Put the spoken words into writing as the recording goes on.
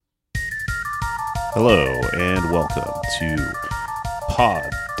Hello and welcome to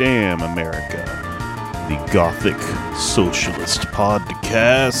Pod Damn America, the Gothic Socialist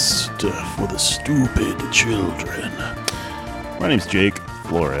podcast for the stupid children. My name's Jake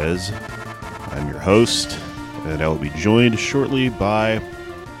Flores. I'm your host, and I will be joined shortly by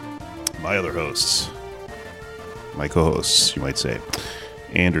my other hosts, my co-hosts, you might say,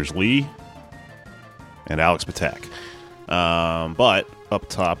 Anders Lee and Alex Patak. But up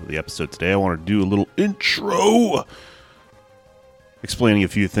top of the episode today, I want to do a little intro explaining a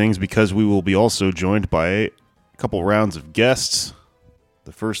few things because we will be also joined by a couple rounds of guests.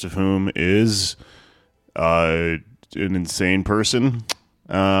 The first of whom is an insane person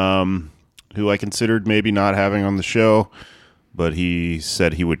who I considered maybe not having on the show, but he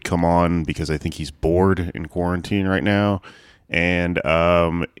said he would come on because I think he's bored in quarantine right now. And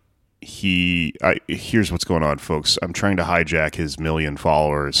here's what's going on, folks. I'm trying to hijack his 1 million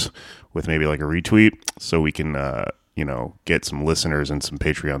followers with maybe like a retweet so we can, get some listeners and some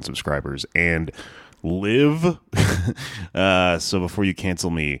Patreon subscribers and live. So before you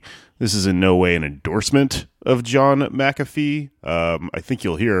cancel me, this is in no way an endorsement of John McAfee. I think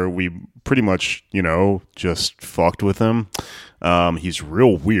you'll hear we pretty much, just fucked with him. He's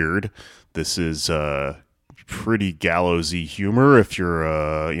real weird. This is, pretty gallowsy humor if you're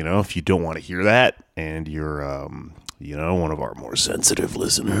if you don't want to hear that and you're one of our more sensitive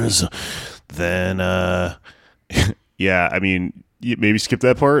listeners, then yeah, I mean, maybe skip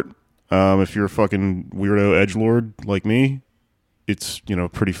that part. If you're a fucking weirdo edgelord like me, it's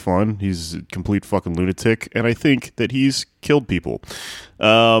pretty fun. He's a complete fucking lunatic, and I think that he's killed people.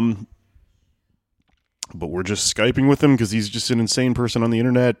 But we're just Skyping with him because he's just an insane person on the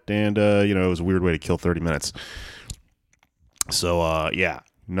internet, and, it was a weird way to kill 30 minutes. So, yeah,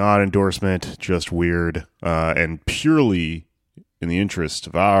 not endorsement, just weird, and purely in the interest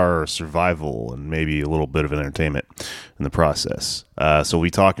of our survival and maybe a little bit of an entertainment in the process. So we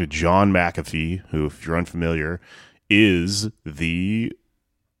talked to John McAfee, who, if you're unfamiliar, is the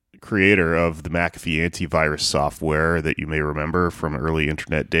creator of the McAfee antivirus software that you may remember from early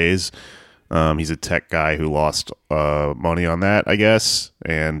internet days. He's a tech guy who lost money on that, I guess,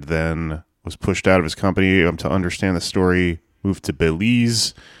 and then was pushed out of his company. To understand the story, moved to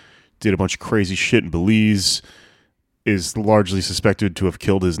Belize, did a bunch of crazy shit in Belize, is largely suspected to have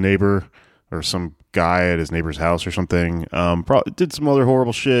killed his neighbor or some guy at his neighbor's house or something. Did some other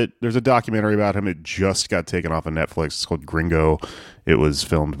horrible shit. There's a documentary about him. It just got taken off of Netflix. It's called Gringo. It was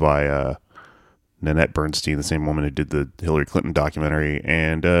filmed by Nanette Bernstein, the same woman who did the Hillary Clinton documentary.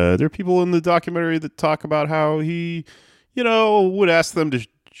 And there are people in the documentary that talk about how he, would ask them to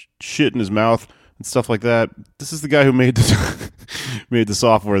shit in his mouth and stuff like that. This is the guy who made made the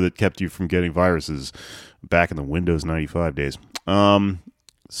software that kept you from getting viruses back in the Windows 95 days.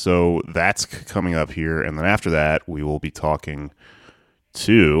 So that's coming up here. And then after that, we will be talking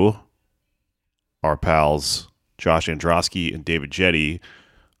to our pals Josh Androsky and David Jetty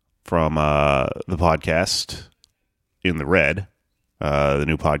from the podcast In the Red, the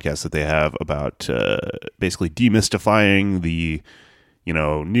new podcast that they have about basically demystifying the,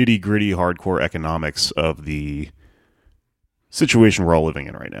 nitty-gritty, hardcore economics of the situation we're all living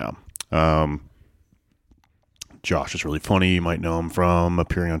in right now. Josh is really funny. You might know him from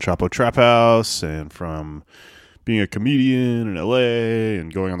appearing on Chapo Trap House and from being a comedian in LA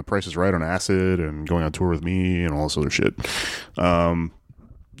and going on The Price is Right on acid and going on tour with me and all this other shit.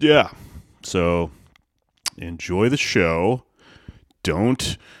 Yeah, so enjoy the show.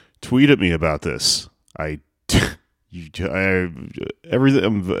 Don't tweet at me about this. Everything,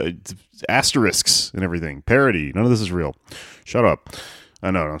 asterisks and everything. Parody. None of this is real. Shut up.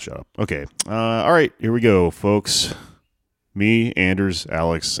 No, don't shut up. Okay. All right, here we go, folks. Me, Anders,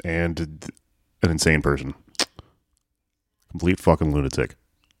 Alex, and an insane person. Complete fucking lunatic.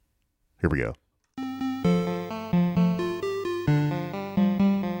 Here we go.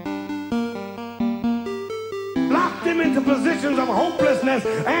 Into positions of hopelessness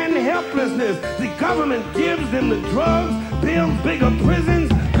and helplessness. The government gives them the drugs, builds bigger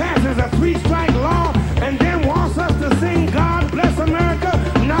prisons, passes a 3-strike law, and then wants us to sing God Bless America.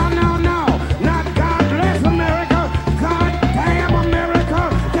 No, no, no. Not God Bless America. God Damn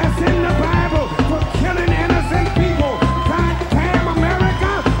America. That's in the Bible for killing innocent people. God Damn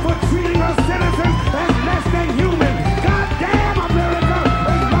America for treating us citizens as less than human. God Damn America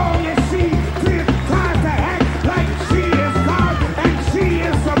as long as she tries to act like she is God and she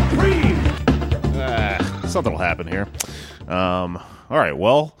is supreme. Something will happen here. All right,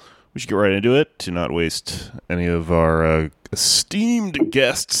 well, we should get right into it to not waste any of our esteemed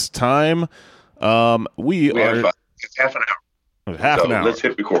guests' time. We are have half an hour. Half so an hour. Let's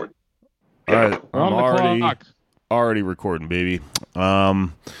hit record. All right, We're on the clock. already recording, baby. All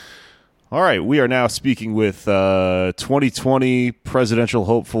right, we are now speaking with 2020 presidential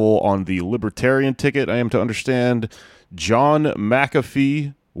hopeful on the Libertarian ticket, I am to understand, John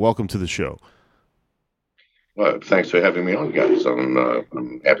McAfee. Welcome to the show. Well, thanks for having me on, guys.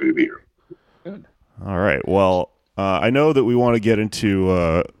 I'm happy to be here. Good. All right, well, I know that we want to get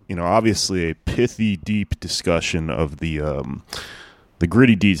into, obviously a pithy, deep discussion of the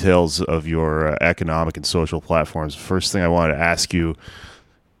gritty details of your economic and social platforms. First thing I wanted to ask you,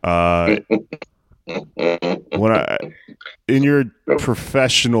 in your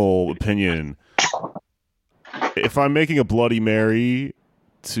professional opinion, if I'm making a Bloody Mary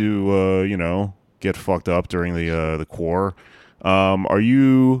to, get fucked up during the quar, are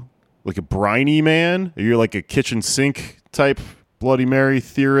you like a briny man? Are you like a kitchen sink type Bloody Mary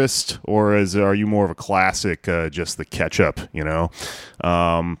theorist, or are you more of a classic, just the ketchup?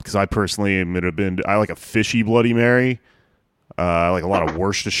 Because I personally I like a fishy Bloody Mary. I like a lot of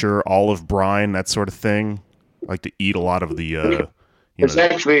Worcestershire, olive brine, that sort of thing. I like to eat a lot of the. It's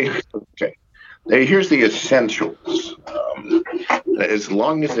actually okay. Here's the essentials. As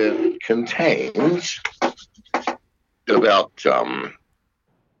long as it contains about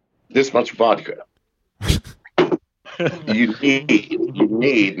this much vodka. You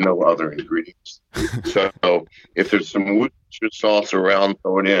need no other ingredients. So if there's some Worcestershire sauce around,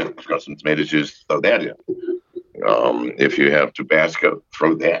 throw it in. If you've got some tomato juice, throw that in. If you have Tabasco,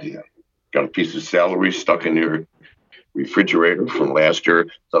 throw that in. Got a piece of celery stuck in your refrigerator from last year,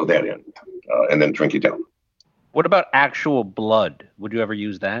 throw that in. And then drink it down. What about actual blood? Would you ever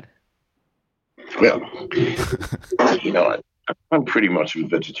use that? Well, I'm pretty much a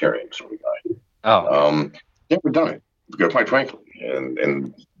vegetarian sort of guy. Oh. Never done it, quite frankly.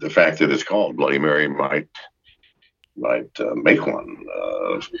 And the fact that it's called Bloody Mary might make one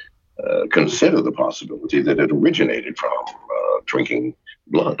consider the possibility that it originated from drinking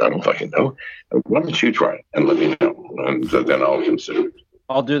blood. I don't fucking know. Why don't you try it and let me know, and then I'll consider it.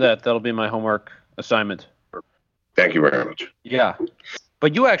 I'll do that. That'll be my homework assignment. Thank you very much. Yeah.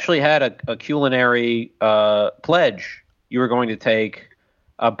 But you actually had a culinary pledge you were going to take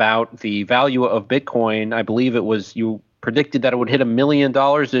about the value of Bitcoin. I believe it was you predicted that it would hit $1 million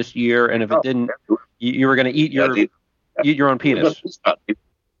this year, and if it didn't, you were going to eat your own penis.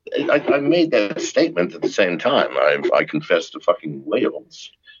 I made that statement at the same time. I confessed to fucking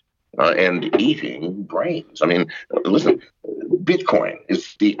whales and eating brains. I mean, listen, Bitcoin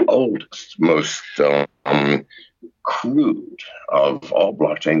is the oldest, most crude of all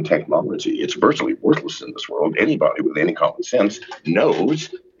blockchain technology. It's virtually worthless in this world. Anybody with any common sense knows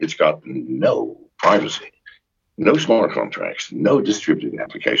it's got no privacy, no smart contracts, no distributed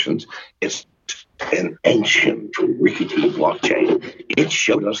applications. It's an ancient, rickety blockchain. It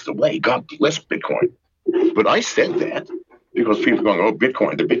showed us the way. God bless Bitcoin. But I said that because people are going,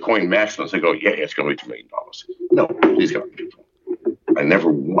 Bitcoin, the Bitcoin maximums. They go, yeah, it's going to reach $1 million. No, please God, Bitcoin. I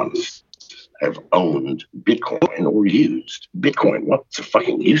never once have owned Bitcoin or used Bitcoin. What's the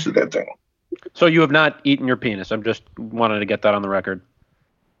fucking use of that thing? So you have not eaten your penis. I'm just wanted to get that on the record.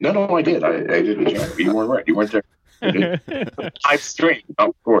 No, I did. I didn't. You weren't right. You weren't there. I streamed,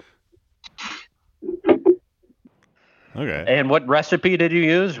 of course. Okay. And what recipe did you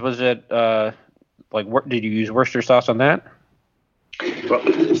use? Was it did you use Worcester sauce on that? Well,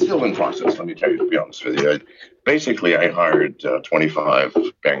 it's still in process, let me tell you, to be honest with you. Basically, I hired 25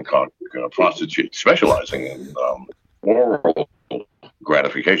 Bangkok prostitutes specializing in oral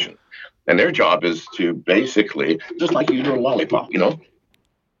gratification. And their job is to basically, just like you do a lollipop,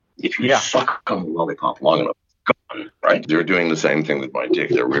 if you suck on a lollipop long enough, gone, right? They're doing the same thing with my dick.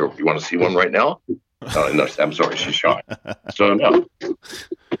 You want to see one right now? No, I'm sorry, she's shy. So, no,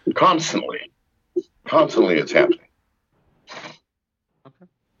 constantly it's happening.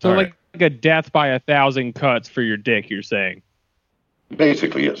 So like a death by 1,000 cuts for your dick, you're saying?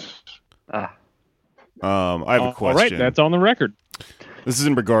 Basically, yes. I have a question. All right, that's on the record. This is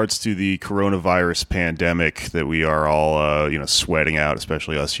in regards to the coronavirus pandemic that we are all, sweating out,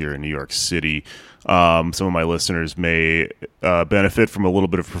 especially us here in New York City. Some of my listeners may benefit from a little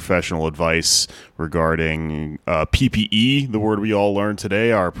bit of professional advice regarding PPE, the word we all learned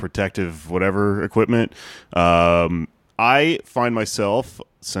today, our protective whatever equipment. I find myself,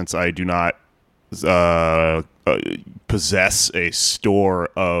 since I do not possess a store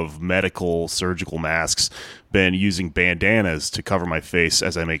of medical surgical masks, been using bandanas to cover my face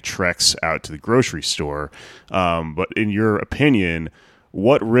as I make treks out to the grocery store. But in your opinion,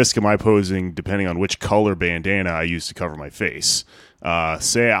 what risk am I posing depending on which color bandana I use to cover my face?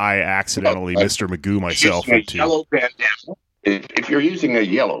 Say I accidentally Mr. Magoo myself into yellow bandana. If you're using a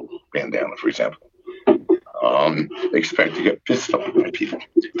yellow bandana, for example. Expect to get pissed off by people.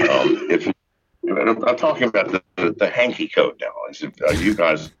 If I'm talking about the hanky coat now. You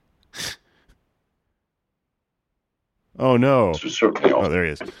guys. Oh no! Certainly. Oh, there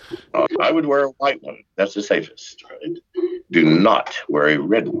he is. I would wear a white one. That's the safest, right? Do not wear a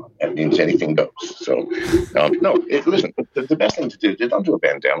red one. That means anything goes. So, no. Listen, the best thing to do is don't do a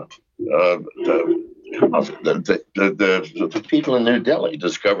bandana. The people in New Delhi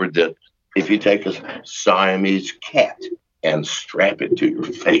discovered that if you take a Siamese cat and strap it to your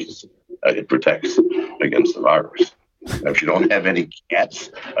face, it protects against the virus. Now, if you don't have any cats,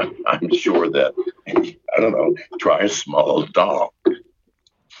 I'm sure that, I don't know, try a small dog.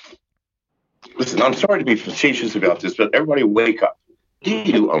 Listen, I'm sorry to be facetious about this, but everybody wake up. Do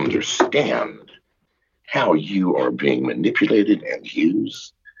you understand how you are being manipulated and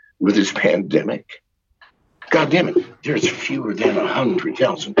used with this pandemic? God damn it, there's fewer than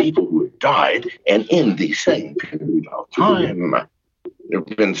 100,000 people who have died, and in the same period of time, there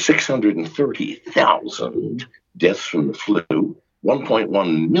have been 630,000 deaths from the flu,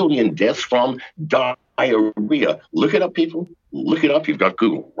 1.1 million deaths from diarrhea. Look it up, people. Look it up. You've got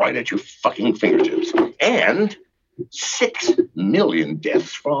Google right at your fucking fingertips. And 6 million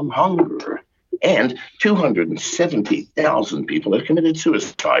deaths from hunger. And 270,000 people have committed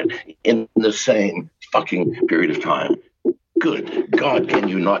suicide in the same fucking period of time. Good God, can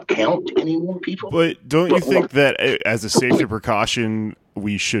you not count any more people? But don't you think that as a safety precaution,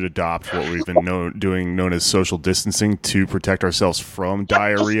 we should adopt what we've been known as social distancing to protect ourselves from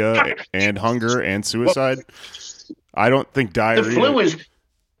diarrhea and hunger and suicide? I don't think diarrhea... The flu is...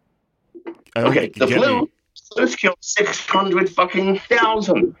 Okay, the flu's killed 600 fucking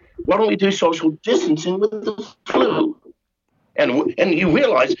thousand. Why don't we do social distancing with the flu? And you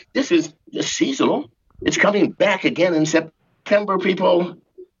realize this is seasonal. It's coming back again in September, people.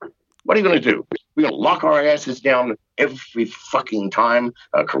 What are you going to do? We're going to lock our asses down every fucking time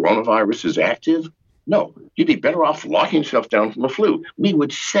coronavirus is active? No, you'd be better off locking yourself down from the flu. We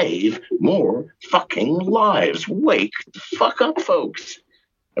would save more fucking lives. Wake the fuck up, folks.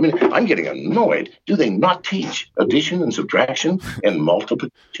 I mean, I'm getting annoyed. Do they not teach addition and subtraction and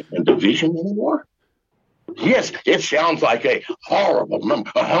multiplication and division anymore? Yes, it sounds like a horrible number,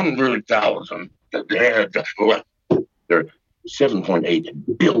 100,000. There are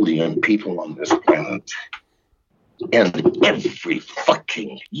 7.8 billion people on this planet. And every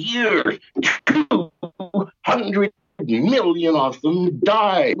fucking year, 200 million of them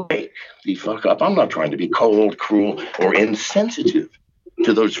die. Wake the fuck up. I'm not trying to be cold, cruel, or insensitive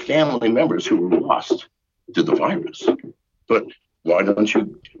to those family members who were lost to the virus. But why don't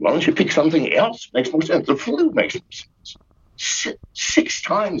you pick something else? Makes more sense. The flu makes more sense. 6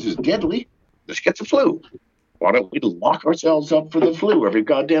 times as deadly. Let's get the flu. Why don't we lock ourselves up for the flu every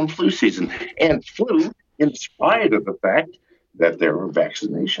goddamn flu season? And flu, in spite of the fact that there are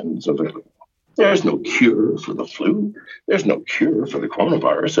vaccinations available. There's no cure for the flu. There's no cure for the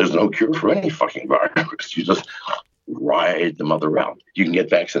coronavirus. There's no cure for any fucking virus. You just ride the mother out. You can get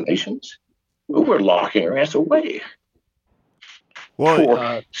vaccinations. We're locking our ass away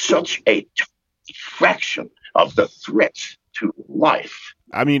for such a fraction of the threats to life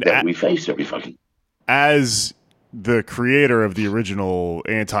that we face every fucking. As the creator of the original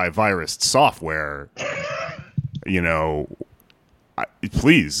antivirus software,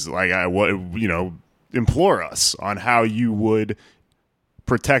 please, implore us on how you would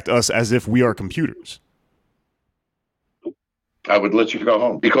protect us as if we are computers. I would let you go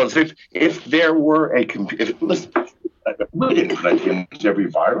home, because if there were a computer, listen, we didn't invent every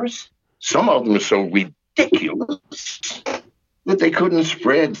virus. Some of them are so ridiculous that they couldn't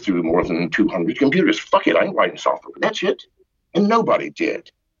spread through more than 200 computers. Fuck it, I ain't writing software. That's it. And nobody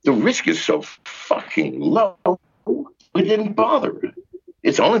did. The risk is so fucking low, we didn't bother.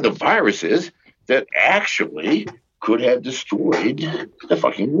 It's only the viruses that actually could have destroyed the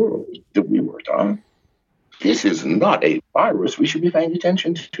fucking world that we worked on. This is not a virus we should be paying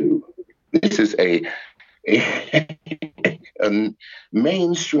attention to. This is a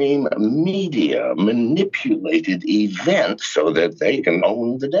mainstream media manipulated event so that they can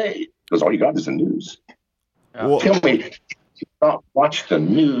own the day. Because all you got is the news. Tell me, you not watch the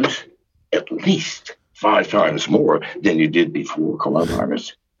news at least 5 times more than you did before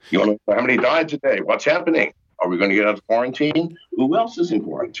coronavirus. You want to know how many died today? What's happening? Are we going to get out of quarantine? Who else is in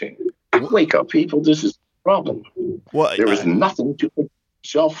quarantine? Wake up, people. This is the problem. There is nothing to protect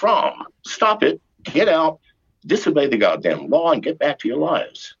yourself from. Stop it. Get out, disobey the goddamn law, and get back to your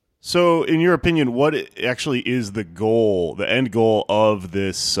lives. So, in your opinion, what actually is the end goal of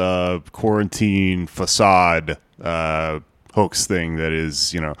this quarantine facade hoax thing that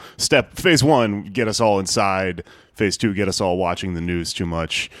is, phase 1, get us all inside. Phase 2, get us all watching the news too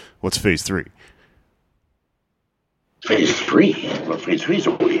much. What's phase 3? Phase 3? Well, phase 3 is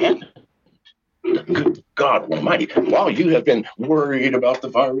already happened. Good God Almighty. While you have been worried about the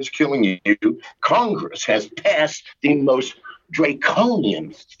virus killing you, Congress has passed the most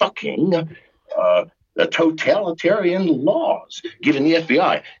draconian fucking totalitarian laws, giving the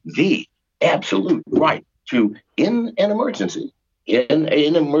FBI the absolute right to, in an emergency,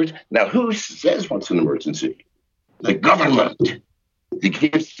 now who says what's an emergency? The government. It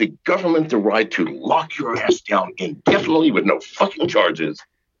gives the government the right to lock your ass down indefinitely with no fucking charges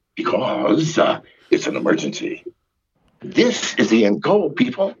because it's an emergency. This is the end goal,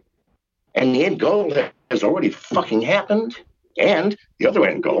 people. And the end goal has already fucking happened. And the other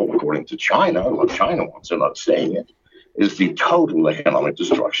end goal, according to China, what China wants, they're not saying it, is the total economic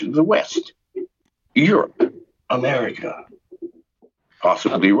destruction of the West. Europe, America,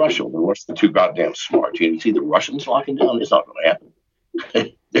 possibly Russia. The Russians are too goddamn smart. You see the Russians locking down? It's not going to happen.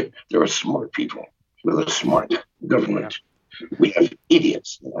 They're smart people with a smart government. We have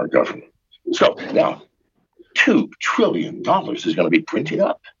idiots in our government. So now, $2 trillion is going to be printed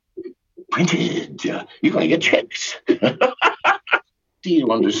up. Printed. You're going to get checks. Do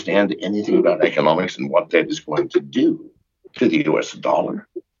you understand anything about economics and what that is going to do to the U.S. dollar?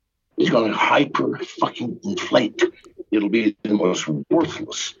 It's going to hyper fucking inflate. It'll be the most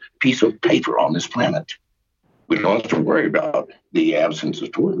worthless piece of paper on this planet. We don't have to worry about the absence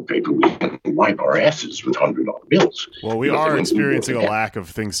of toilet paper. We can wipe our asses with $100 bills. Well, we are experiencing a lack of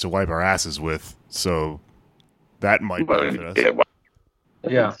things to wipe our asses with, so that might benefit us.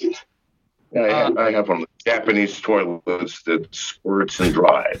 Yeah. I have one of the Japanese toilets that squirts and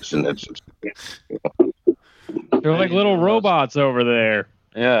dries, and it's they're like little robots over there.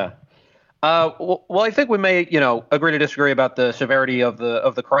 Yeah. Well, I think we may, agree to disagree about the severity of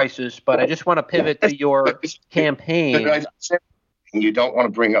the crisis, but I just want to pivot to your campaign. You don't want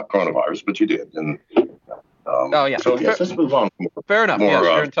to bring up coronavirus, but you did. And, oh yeah. So yes, let's move on. Fair enough. Yes,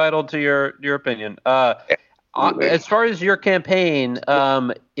 you're entitled to your opinion. As far as your campaign,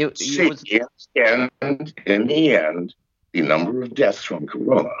 it was. And in the end, the number of deaths from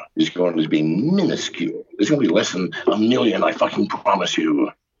corona is going to be minuscule. It's going to be less than 1 million. I fucking promise you.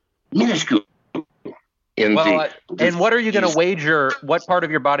 Minuscule. And what are you going to wager? What part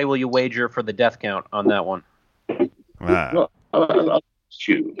of your body will you wager for the death count on that one? Well, I'll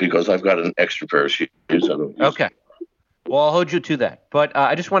shoot because I've got an extra pair of shoes. Okay. Well, I'll hold you to that. But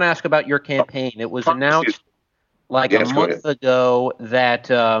I just want to ask about your campaign. It was announced a month ago that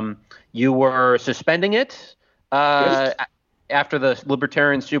you were suspending it after the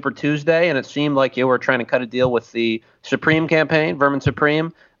Libertarian Super Tuesday, and it seemed like you were trying to cut a deal with the Supreme campaign, Vermin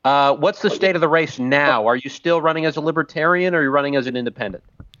Supreme. What's the state of the race now? Are you still running as a Libertarian, or are you running as an independent?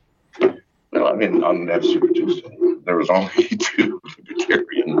 Well, I mean, on that Super Tuesday, there was only 2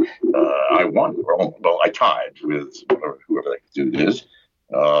 Libertarian. I won. Well, I tied with whoever that dude is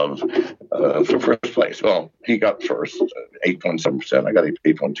for first place. Well, he got first, 8.7%. I got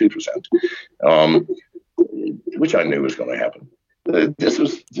 8.2%, which I knew was going to happen. This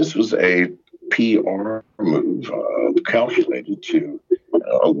was a PR move calculated to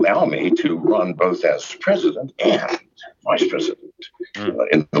allow me to run both as president and vice president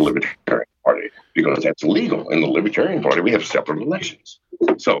in the Libertarian Party, because that's illegal. In the Libertarian Party, we have separate elections.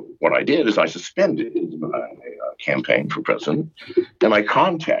 So what I did is I suspended my campaign for president, and I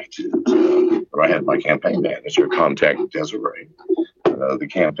contacted, I had my campaign manager contact Desiree, the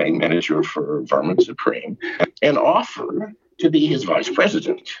campaign manager for Vermin Supreme, and offer to be his vice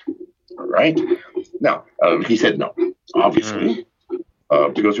president. All right. Now, he said no, obviously,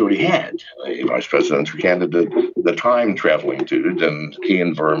 because we already had a vice presidential candidate, the time-traveling dude, and he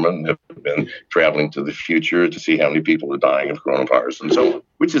and Vermin have been traveling to the future to see how many people are dying of coronavirus and so on,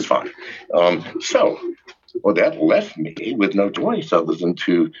 which is fine. Well, that left me with no choice other than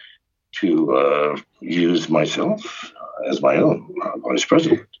to use myself as my own vice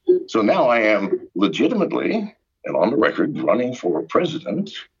president. So now I am legitimately and on the record running for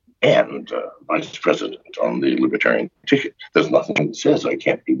president and vice president on the Libertarian ticket. There's nothing that says I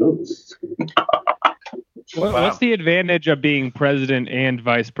can't be both. What's the advantage of being president and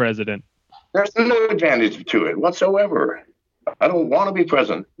vice president? There's no advantage to it whatsoever. I don't want to be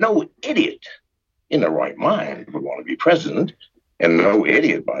president. No idiot in the right mind would want to be president. And no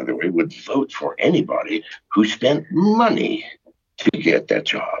idiot, by the way, would vote for anybody who spent money to get that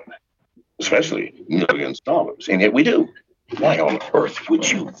job, especially millions of dollars. And yet we do. Why on earth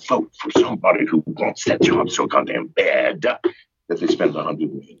would you vote for somebody who wants that job so goddamn bad that they spend $100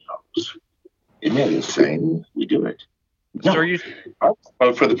 million? Isn't that insane? We do it. No. So are you?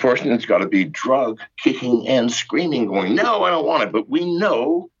 For the person, it's got to be drug kicking and screaming, going, "No, I don't want it." But we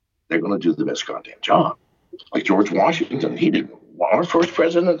know they're going to do the best goddamn job. Like George Washington, he didn't want our first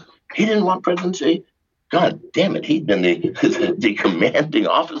president. He didn't want presidency. God damn it, he'd been the commanding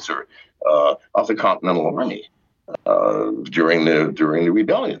officer of the Continental Army during the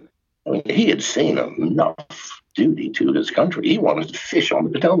rebellion. I mean, he had seen enough duty to his country. He wanted to fish on the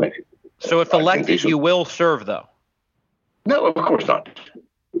Potomac. So if elected, you will serve, though? No, of course not.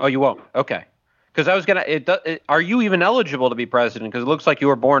 Oh, you won't? Okay. Because I was going to – are you even eligible to be president? Because it looks like you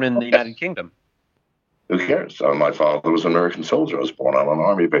were born in the United Kingdom. Who cares? My father was an American soldier. I was born on an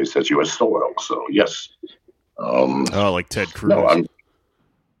army base at U.S. soil. So, yes. Like Ted Cruz. No,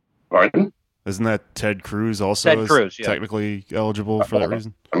 pardon? Isn't that Ted Cruz also Ted Cruz, yeah. technically eligible for that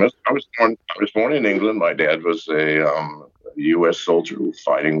reason? I was born in England. My dad was a U.S. soldier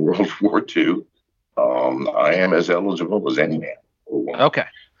fighting World War II. I am as eligible as any man or woman. Okay.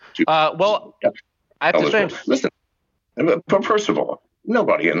 Well, yeah. I have to say, listen. But first of all,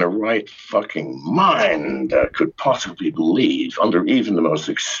 nobody in their right fucking mind could possibly believe, under even the most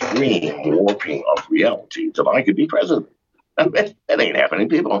extreme warping of reality, that I could be president. That ain't happening,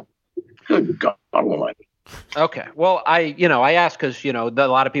 people. Good God Almighty. Okay. Well, I asked because, a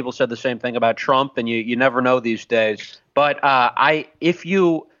lot of people said the same thing about Trump, and you never know these days. But if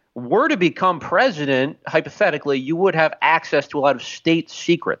you were to become president, hypothetically, you would have access to a lot of state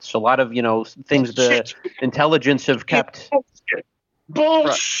secrets, a lot of, things the intelligence have kept.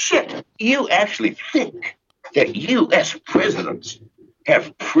 Bullshit. You actually think that U.S. presidents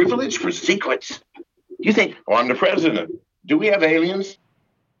have privilege for secrets? You think, I'm the president. Do we have aliens?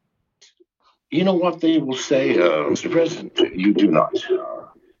 You know what they will say, Mr. President? You do not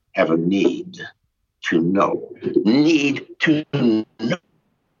have a need to know. Need to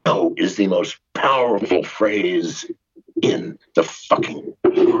know is the most powerful phrase in the fucking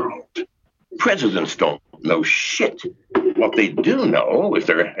world. Presidents don't know shit. What they do know, if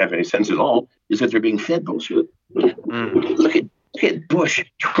they have any sense at all, is that they're being fed bullshit. Look at Bush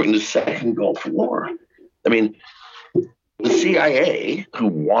during the Second Gulf War. I mean, the CIA, who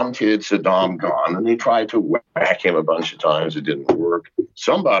wanted Saddam gone, and they tried to whack him a bunch of times, it didn't work.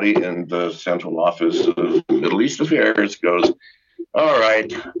 Somebody in the Central Office of Middle East Affairs goes, all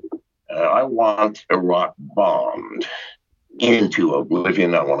right, I want Iraq bombed into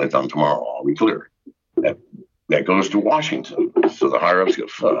oblivion. I want it done tomorrow. I'll be clear. That goes to Washington. So the higher-ups go,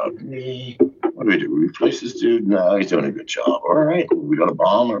 fuck me. What do we do? We replace this dude? No, he's doing a good job. All right, we got to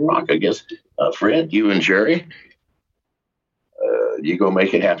bomb Iraq, I guess. Fred, you and Jerry, you go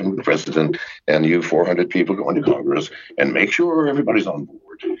make it happen with the president, and you 400 people go into Congress and make sure everybody's on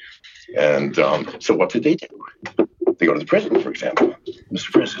board. And so what did they do? They go to the president, for example.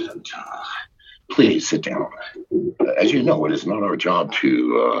 Mr. President, please sit down. As you know, it is not our job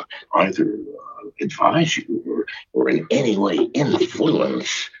to either advise you or in any way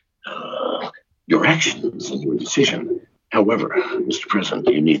influence your actions and your decision. However, Mr. President,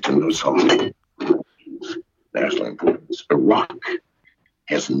 you need to know something. National importance. Iraq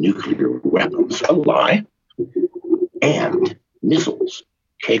has nuclear weapons, a lie, and missiles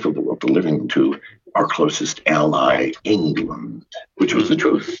capable of delivering to our closest ally, England, which was the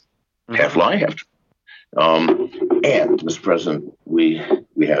truth. Half lie, half truth. And, Mr. President, we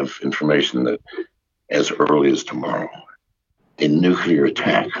have information that as early as tomorrow, a nuclear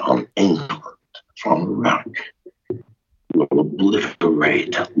attack on England from Iraq will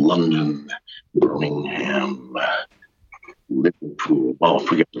obliterate London, Birmingham, Liverpool. Well,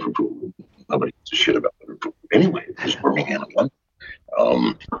 forget Liverpool. Nobody gives a shit about Liverpool. Anyway, there's Birmingham and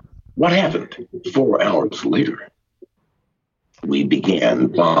London. What happened? 4 hours later, we began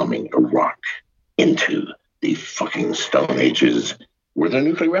bombing Iraq into the fucking Stone Ages. Were there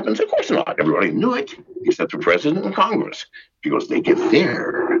nuclear weapons? Of course not. Everybody knew it, except the president and Congress, because they get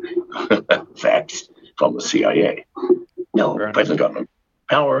their facts from the CIA. No, the president got no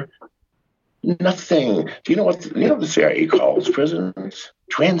power. Nothing. Do you know what the CIA calls presidents?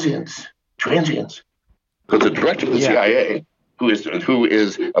 Transients. Because the director of the CIA, who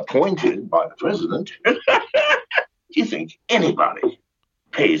is appointed by the president, do you think anybody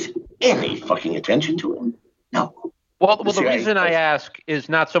pays any fucking attention to him? No. Well, the reason I ask is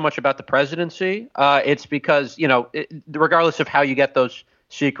not so much about the presidency. It's because, regardless of how you get those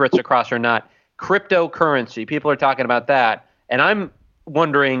secrets across or not, cryptocurrency, people are talking about that. And I'm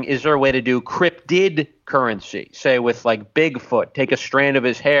wondering, is there a way to do cryptid currency, say with like Bigfoot, take a strand of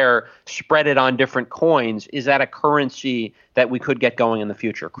his hair, spread it on different coins? Is that a currency that we could get going in the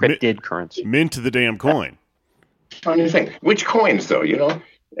future? Cryptid currency. Mint the damn coin. Trying to think. Which coins, though? I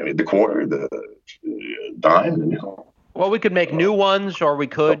mean, the quarter, the dime, the nickel. Well, we could make new ones, or we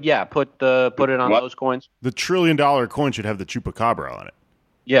could, put it on those coins. The $1 trillion coin should have the chupacabra on it.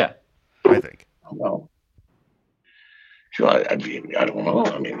 Yeah. I think. Well, sure. I mean, I don't know.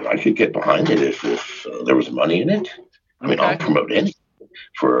 I mean, I could get behind it if there was money in it. I mean, I'll promote anything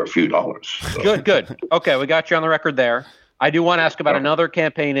for a few dollars. So. Good. Okay, we got you on the record there. I do want to ask about another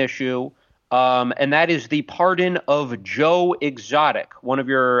campaign issue, and that is the pardon of Joe Exotic, one of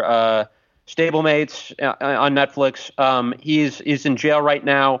your stablemates on Netflix. He's in jail right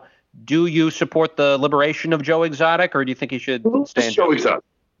now. Do you support the liberation of Joe Exotic, or do you think he should stay in jail? Joe Exotic.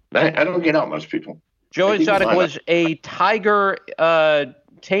 I don't get out much, people. Joe Exotic was a tiger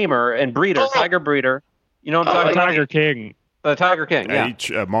tamer and breeder, tiger breeder. You know what I'm talking about? Tiger King. The Tiger King,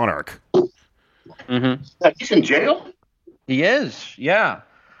 yeah. Monarch. Mm-hmm. He's in jail? He is, yeah.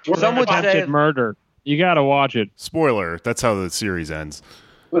 Some would say Attempted murder. You got to watch it. Spoiler, that's how the series ends.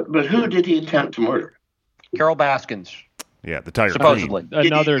 But who did he attempt to murder? Carol Baskins. Yeah, the Tiger supposedly. Queen.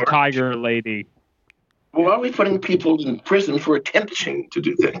 Another tiger lady. Why are we putting people in prison for attempting to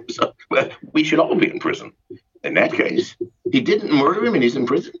do things? Well, we should all be in prison. In that case, he didn't murder him and he's in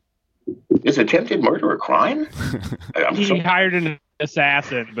prison. Is attempted murder a crime? He hired an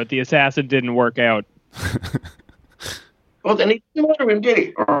assassin, but the assassin didn't work out. Well, then he didn't murder him, did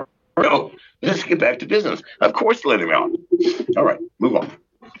he? No. Let's get back to business. Of course, let him out. All right, move on.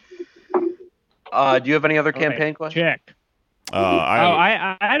 Do you have any other campaign questions? Check.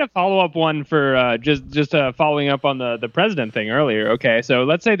 I had a follow-up one for just following up on the president thing earlier. Okay, so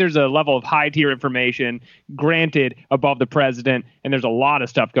let's say there's a level of high-tier information granted above the president, and there's a lot of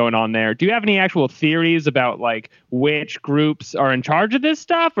stuff going on there. Do you have any actual theories about like which groups are in charge of this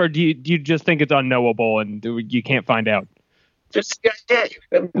stuff, or do you just think it's unknowable and you can't find out? The CIA.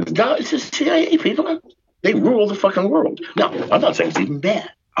 It's the CIA, people. They rule the fucking world. Now, I'm not saying it's even bad.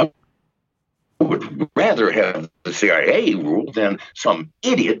 I would rather have the CIA rule than some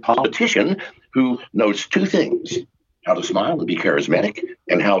idiot politician who knows two things: how to smile and be charismatic,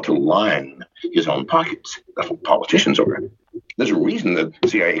 and how to line his own pockets. That's what politicians are. There's a reason that the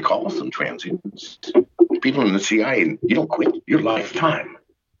CIA calls them transients. People in the CIA, you don't quit your lifetime,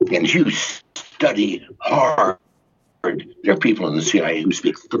 and you study hard. There are people in the CIA who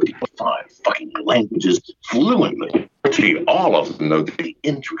speak 35 fucking languages fluently. See, all of them know the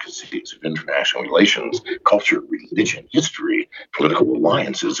intricacies of international relations, culture, religion, history, political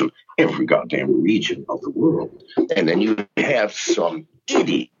alliances of every goddamn region of the world. And then you have some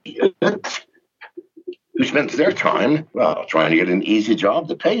idiot who spends their time trying to get an easy job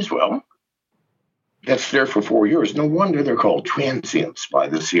that pays well. That's there for 4 years. No wonder they're called transients by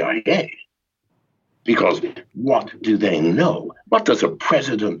the CIA. Because what do they know? What does a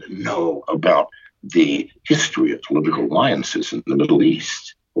president know about the history of political alliances in the Middle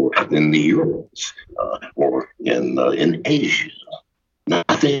East, or in the Urals, or in Asia?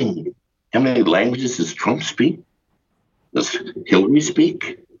 Nothing. How many languages does Trump speak? Does Hillary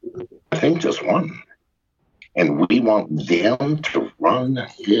speak? I think just one. And we want them to run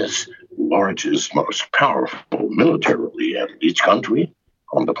this largest, most powerful militarily in each country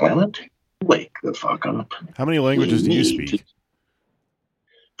on the planet? Wake the fuck up. How many languages do you speak?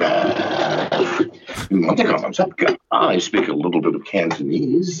 I speak a little bit of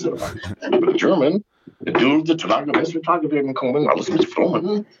Cantonese, a little bit of German. Du the Tage Tage werden kommen, alles mit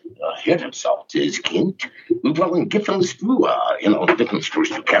Frommen. Herzaltes Kind. Wir wollen Gipfelstrua,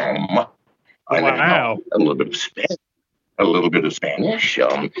 Gipfelstrua to come. Wow. A little bit of Spanish. A little bit of Spanish.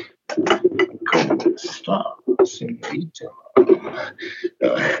 Como está, señorita?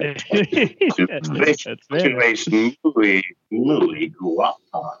 Muy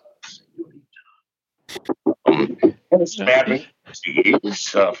guapa, señorita. Spanish is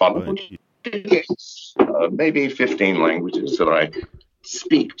followed. Maybe 15 languages that I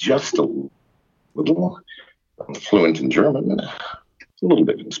speak just a little. I'm fluent in German, a little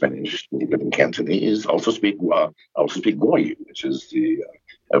bit in Spanish, a little bit in Cantonese. I also speak Guoyu, which is the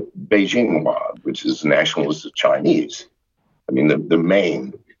Beijinghua, which is nationalist Chinese. I mean, the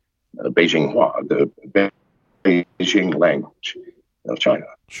main Beijinghua, the Beijing language of China.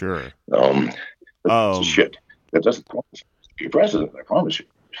 Sure. Shit. That doesn't qualify to be president, I promise you.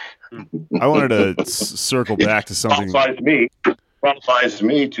 I wanted to circle back to something. Qualifies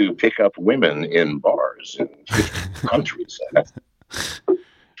me to pick up women in bars in 50 countries.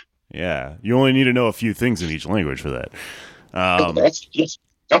 Yeah, you only need to know a few things in each language for that. That's just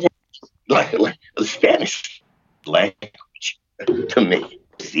like the Spanish language to me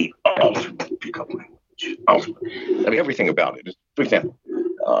is the ultimate pickup language. Ultimate. I mean, everything about it. For example,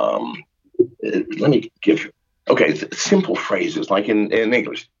 let me give you simple phrases like in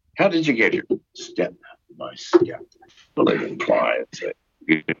English. How did you get here? Step by step. Well, it implies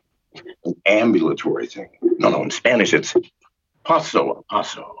an ambulatory thing. No, in Spanish it's paso a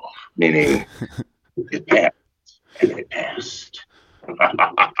paso, meaning it passed and it passed.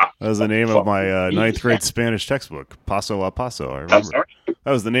 That was the name of my ninth grade Spanish textbook, Paso a Paso. I remember.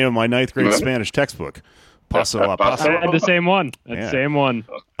 That was the name of my ninth grade Spanish textbook, Paso a Paso. I had the same one. Same one.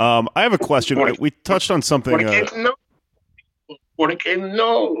 I have a question. We touched on something.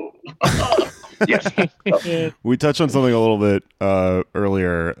 No. Yes. We touched on something a little bit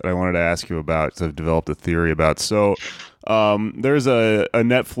earlier that I wanted to ask you about. So I've developed a theory about. So there's a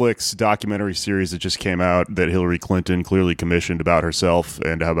Netflix documentary series that just came out that Hillary Clinton clearly commissioned about herself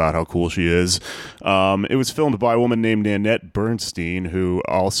and about how cool she is. It was filmed by a woman named Nanette Bernstein, who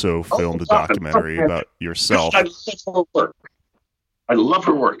also filmed a documentary about yourself. I love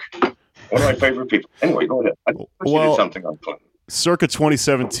her work. One of my favorite people. Anyway, go ahead. I did something on Clinton. Circa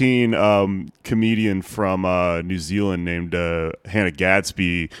 2017, comedian from New Zealand named Hannah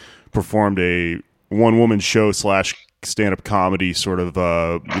Gadsby performed a one-woman show / stand-up comedy sort of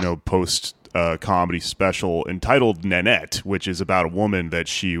post comedy special entitled Nanette, which is about a woman that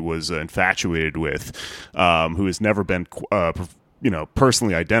she was infatuated with, who has never been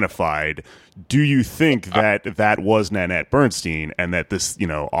personally identified. Do you think that was Nanette Bernstein, and that this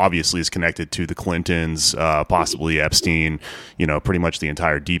obviously is connected to the Clintons, possibly Epstein, pretty much the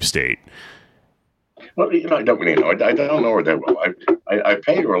entire deep state? Well, I don't really know. I don't know her that well. I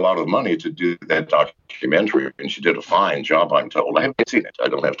paid her a lot of money to do that documentary, and she did a fine job, I'm told. I haven't seen it. I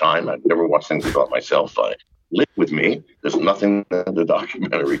don't have time. I've never watched things about myself. Live with me. There's nothing that the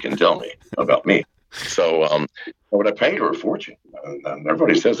documentary can tell me about me. So, but I paid her a fortune. And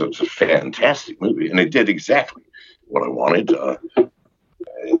everybody says it's a fantastic movie, and it did exactly what I wanted.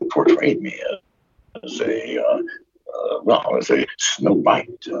 It portrayed me as a Snow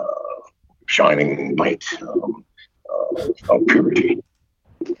White, shining light of purity.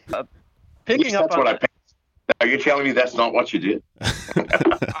 Picking up on that. Are you telling me that's not what you did?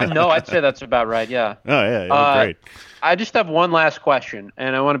 No, I'd say that's about right. Yeah. Oh yeah, great. I just have one last question,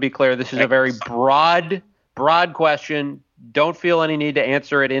 and I want to be clear. This is a very broad question. Don't feel any need to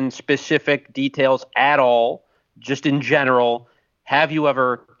answer it in specific details at all. Just in general, have you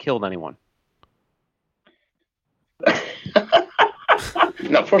ever killed anyone?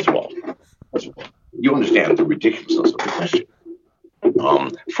 Now, first of all, you understand the ridiculousness of the question.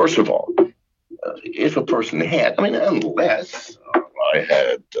 First of all, if a person had, unless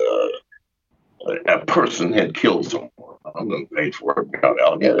a person had killed someone and paid for it,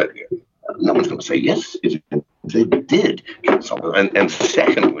 no one's going to say yes if they did kill someone. And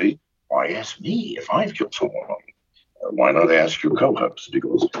secondly, why ask me if I've killed someone? Why not ask your co-host?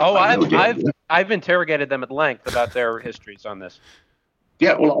 Because I've interrogated them at length about their histories on this.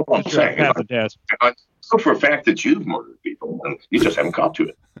 Yeah, well, all I'm saying is I know for a fact that you've murdered people, and you just haven't caught to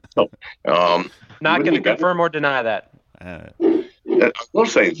it. So, not going to confirm or deny that. I will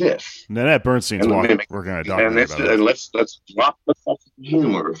say this. Nanette Bernstein's working on a documentary about it. Let's drop the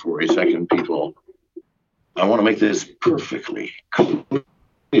humor for a second, people. I want to make this perfectly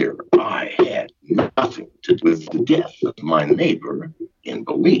clear. I had nothing to do with the death of my neighbor in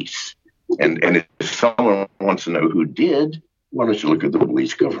Belize. And if someone wants to know who did, why don't you look at the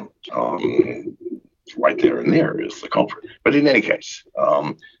Belize government? Right there and there is the culprit. But in any case,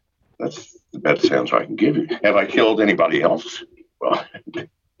 that's the best answer I can give you. Have I killed anybody else? Well,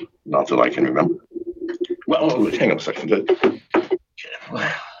 not that I can remember. Well, hang on a second.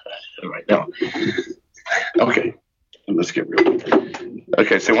 Right now. Okay, let's get real.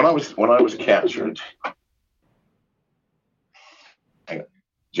 Okay, so when I was captured, hang on.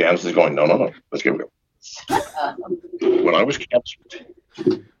 Janice is going, no. Let's get real. When I was captured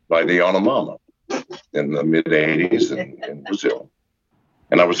by the Yanomami in the mid-'80s in Brazil,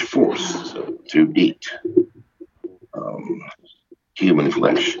 and I was forced to eat human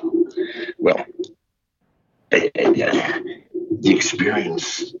flesh. Well, the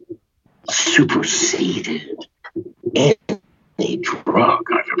experience superseded any drug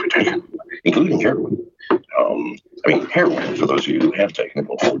I've ever taken, including heroin. Heroin, for those of you who have taken it,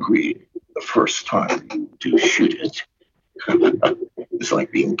 will all agree, the first time you do shoot it, it's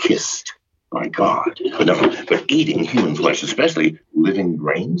like being kissed by God. But eating human flesh, especially living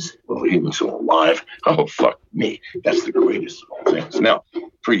grains, well, even so alive, oh, fuck me. That's the greatest of all things. Now,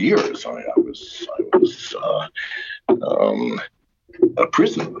 for years, I was a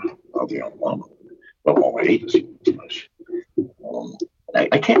prisoner of the Yanomami. Well, all I ate was human flesh.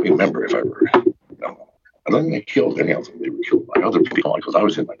 I can't remember if I ever... I don't think I killed any of them. They were killed by other people because I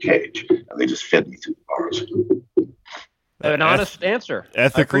was in my cage, and they just fed me through the bars. An honest answer.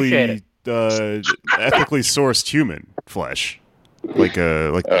 Ethically sourced human flesh, like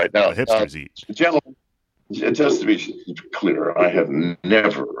right, now, hipsters eat. Gentlemen, just to be clear, I have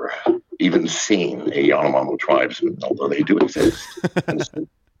never even seen a Yanomamo tribesman, although they do exist. I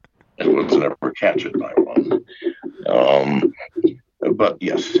was never captured by one. But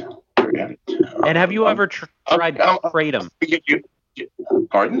yes, and have you ever tried kratom?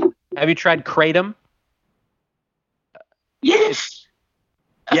 Pardon? Have you tried kratom? Yes.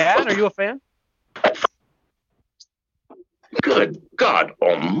 Yeah, and are you a fan? Good God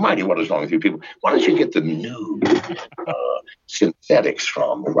Almighty! What is wrong with you people? Why don't you get the new synthetics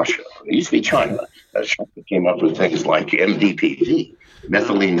from Russia? It used to be China. China came up with things like MDPV,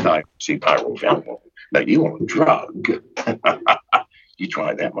 methylene dioxypyrovalenol. Now you want a drug? You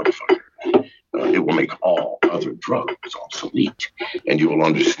try that, motherfucker. It will make all other drugs obsolete, and you will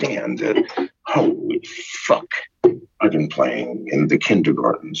understand that. Holy fuck! I've been playing in the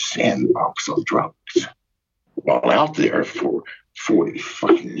kindergarten sandbox of drugs. While out there for 40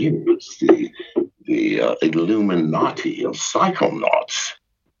 fucking years, the Illuminati of psychonauts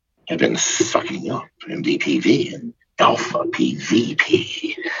have been sucking up MDPV and alpha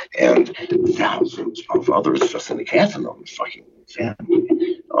PVP and thousands of others just in the Cathanon fucking family.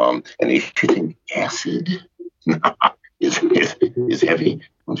 And if you think acid is heavy,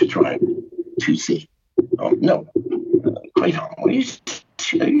 why don't you try 2C? No. Kratom, are you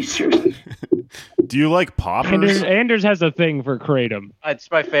serious? Do you like poppers? Anders has a thing for kratom.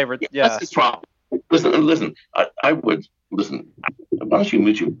 It's my favorite. Yeah. That's the problem. Listen. I would listen. Why don't you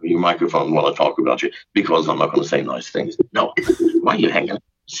mute your microphone while I talk about you? Because I'm not going to say nice things. No. Why are you hanging out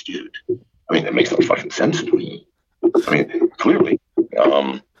with this dude? I mean, it makes no fucking sense to me. I mean, clearly,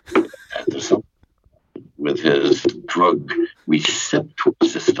 there's something with his drug receptor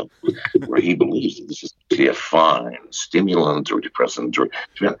system where he believes that this is actually a fine stimulant or depressant or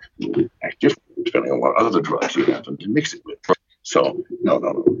act different depending on what other drugs you happen to mix it with. So,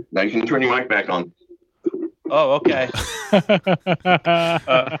 no. Now you can turn your mic back on. Oh, okay.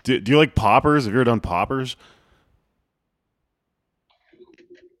 Do you like poppers? Have you ever done poppers?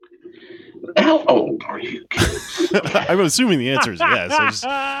 How old are you kids? I'm assuming the answer is yes.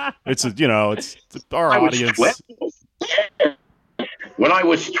 It's our audience. 12. When I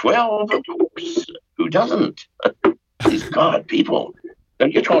was 12, of course. Who doesn't? Please God, people.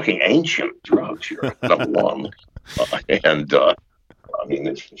 You're talking ancient drugs here, number one. I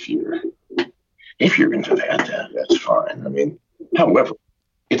mean, if you're into that, that's fine. I mean, however,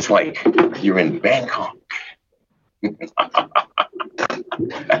 it's like you're in Bangkok.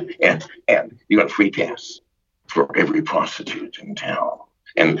 and you got a free pass for every prostitute in town.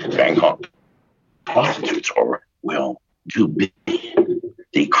 And Bangkok prostitutes are, well, to be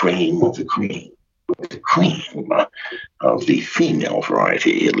the cream of the cream. The cream of the female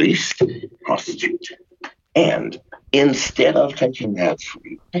variety, at least, prostitute. And instead of taking that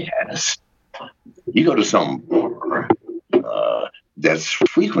free pass, you go to some bar that's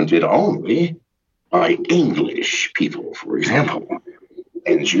frequented only by English people, for example,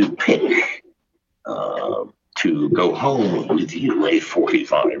 and you pick to go home with you a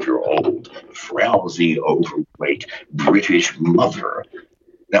 45-year-old, frowsy, overweight British mother.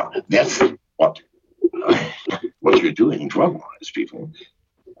 Now, that's what you're doing drug-wise, people.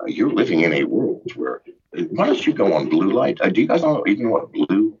 You're living in a world where, why don't you go on blue light? Do you guys even know what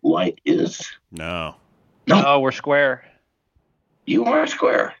blue light is? No. No, we're square. You are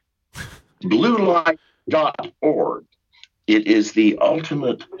square. Bluelight.org. It is the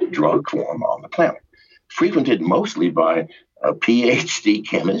ultimate drug form on the planet, frequented mostly by PhD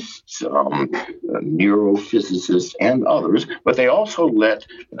chemists, neurophysicists, and others, but they also let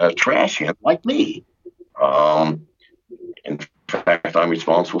trash in like me. In fact, I'm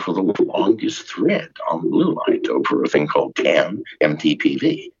responsible for the longest thread on blue light over a thing called TAM,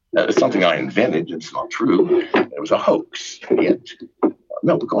 MTPV. It's something I invented. It's not true. It was a hoax. Yet,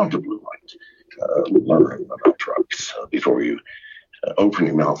 no, go on to blue light. Learn about drugs before you open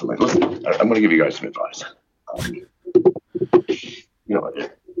your mouth. And listen, I'm going to give you guys some advice.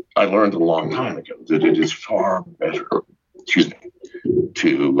 I learned a long time ago that it is far better, to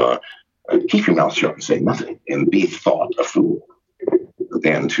keep your mouth shut and say nothing and be thought a fool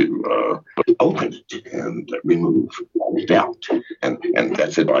than to open it and remove all doubt. And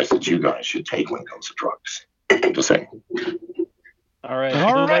that's advice that you guys should take when it comes to drugs. I'm just saying. All right.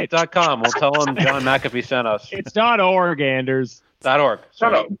 Bluelight.com. We'll tell them John McAfee sent us. It's .org, Anders. .org.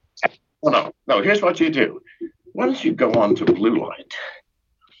 No. Here's what you do. Why don't you go on to Blue Light,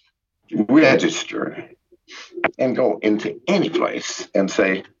 register, and go into any place and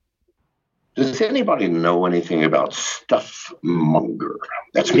say, Does anybody know anything about Stuff Monger?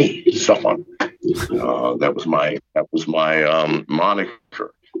 That's me, Stuff Monger. That was my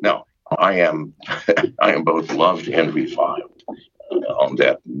moniker. Now, I am both loved and reviled on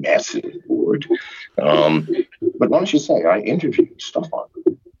that massive board. But why don't you say I interviewed Stuff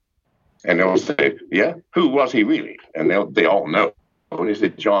Monger? And they'll say, yeah, who was he really? And they all know. And they say,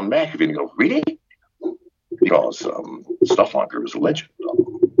 John McAfee. And you go, really? Because Stuff Monger is a legend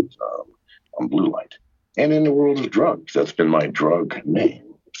on Blue Light. And in the world of drugs, that's been my drug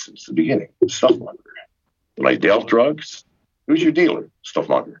name since the beginning, Stuff Monger. When I dealt drugs, who's your dealer? Stuff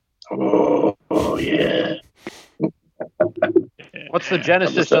Monger. Oh yeah. What's the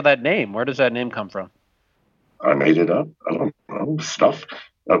genesis of that name? Where does that name come from? I made it up. I don't know. Stuff.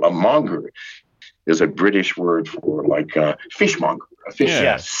 A monger is a British word for like fishmonger. A fish.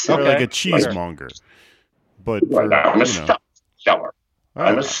 Yes. Or like a cheesemonger. But right, I'm a stuff seller. Oh.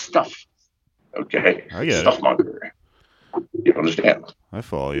 I'm a stuff. Okay. I get stuff monger. You understand? I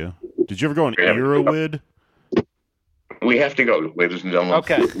follow you. Did you ever go on Erowid? We have to go, ladies and gentlemen.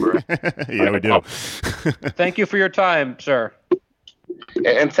 Okay. Yeah, we do. Thank you for your time, sir.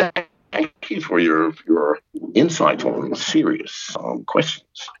 And thank you for your insight on serious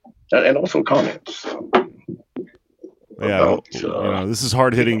questions and also comments. Yeah, this is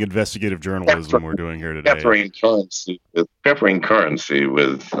hard-hitting investigative journalism we're doing here today. Peppering currency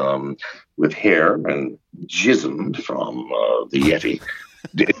with hair and jism from the Yeti.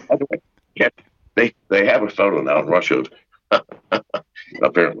 By the way, they have a photo now in Russia of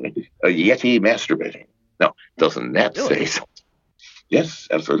apparently a Yeti masturbating. Now, doesn't that say something? Yes,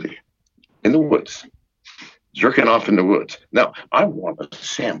 absolutely. In the woods. Jerking off in the woods. Now, I want to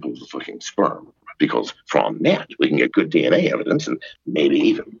sample the fucking sperm because from that we can get good DNA evidence and maybe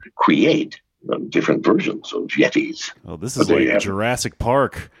even create different versions of Yetis. Oh, this is like Jurassic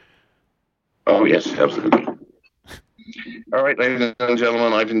Park. Oh, yes, absolutely. All right, ladies and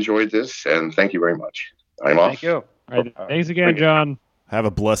gentlemen, I've enjoyed this, and thank you very much. I'm off. Thank you. All right, thanks again, John. Have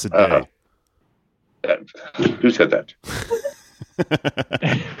a blessed day. Who said that?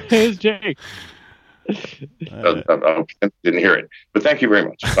 It's Jake. I didn't hear it, but thank you very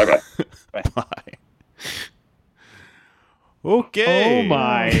much. Bye-bye. Bye. Okay. Oh,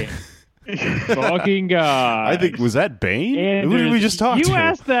 my fucking God. I think, was that Bane? Who did we just talk to? You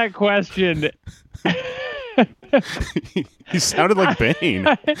asked that question. He sounded like Bane.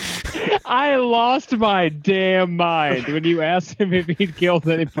 I lost my damn mind when you asked him if he'd killed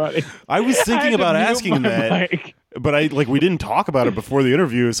anybody. I was thinking about asking him that, but we didn't talk about it before the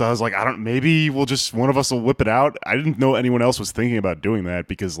interview, so I was like, maybe one of us will whip it out. I didn't know anyone else was thinking about doing that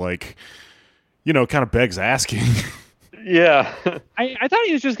because, kind of begs asking. Yeah. I thought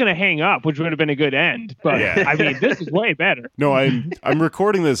he was just going to hang up, which would have been a good end. But yeah. I mean, this is way better. No, I'm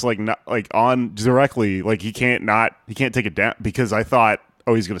recording this on directly. He can't take it down because I thought,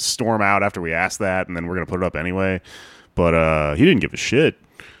 he's going to storm out after we asked that, and then we're going to put it up anyway. But he didn't give a shit.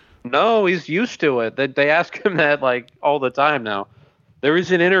 No, he's used to it. They ask him that all the time now. There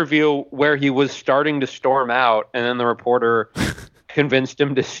was an interview where he was starting to storm out, and then the reporter convinced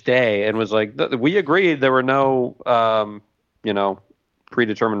him to stay and was like, we agreed there were no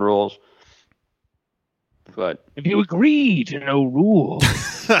predetermined rules. But if you agree to no rules,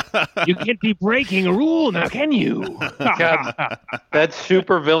 you can't be breaking a rule now, can you? God, that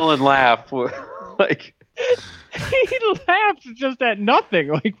super villain laugh. He laughed just at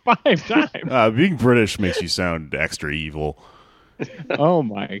nothing 5 times. Being British makes you sound extra evil. Oh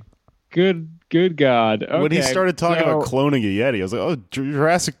my good God. Okay, when he started talking about cloning a Yeti, I was like, oh,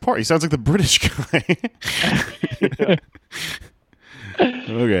 Jurassic Park. He sounds like the British guy.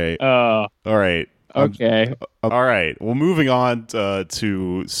 Okay. All right. Okay. All right. Well, moving on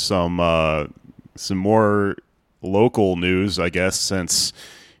to some more local news, I guess, since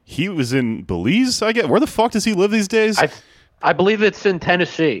he was in Belize, I guess. Where the fuck does he live these days? I believe it's in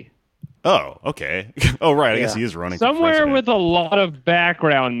Tennessee. Oh, okay. Oh, right. I guess he is running somewhere with a lot of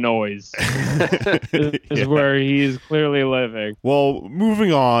background noise. is where he's clearly living. Well,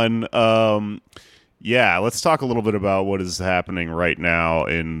 moving on. Let's talk a little bit about what is happening right now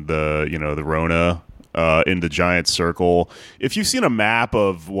in the Rona, in the giant circle. If you've seen a map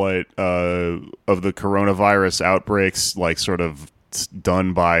of what of the coronavirus outbreaks, sort of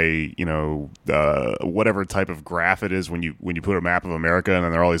done by whatever type of graph it is when you put a map of America and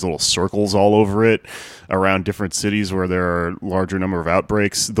then there are all these little circles all over it around different cities where there are larger number of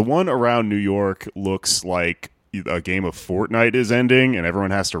outbreaks. The one around New York looks like a game of Fortnite is ending and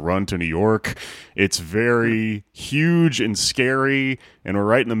everyone has to run to New York. It's very huge and scary, and we're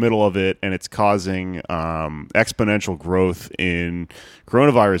right in the middle of it, and it's causing exponential growth in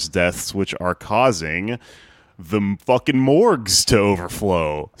coronavirus deaths, which are causing the fucking morgues to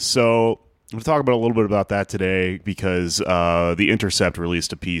overflow. So I'm going to talk about a little bit about that today because The Intercept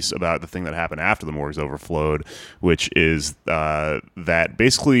released a piece about the thing that happened after the morgues overflowed, which is that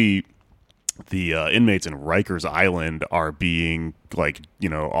basically the inmates in Rikers Island are being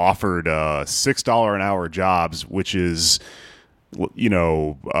offered $6 an hour jobs, which is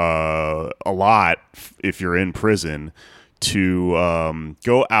a lot if you're in prison, to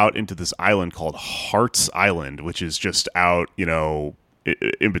go out into this island called Hart's Island, which is just out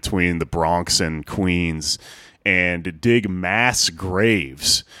in between the Bronx and Queens, and dig mass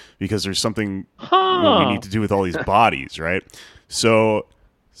graves because there's something we need to do with all these bodies, right? So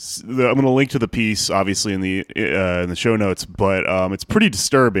I'm going to link to the piece, obviously, in the show notes, but it's pretty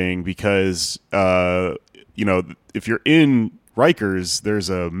disturbing because if you're in Rikers, there's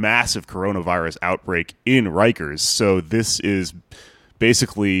a massive coronavirus outbreak in Rikers. So this is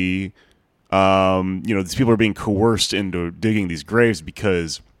basically these people are being coerced into digging these graves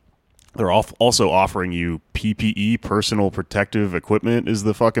because they're also offering you PPE, personal protective equipment is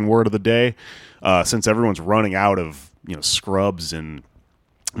the fucking word of the day, since everyone's running out of scrubs and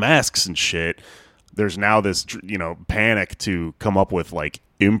masks and shit. There's now this panic to come up with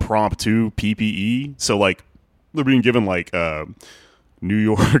impromptu PPE. So they're being given New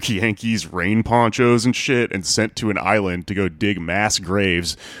York Yankees rain ponchos and shit and sent to an island to go dig mass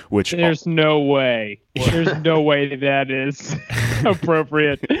graves, which there's no way. There's no way that is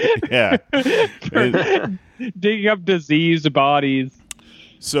appropriate. Yeah. Digging up diseased bodies.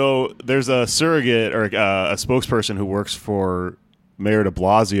 So there's a surrogate or a spokesperson who works for Mayor de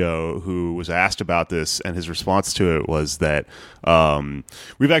Blasio who was asked about this, and his response to it was that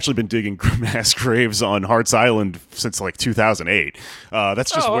we've actually been digging mass graves on Hart's Island since 2008.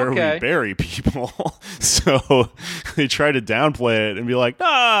 That's just where we bury people. So they try to downplay it and be like,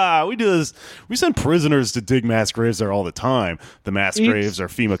 nah, we do this. We send prisoners to dig mass graves there all the time. The mass graves are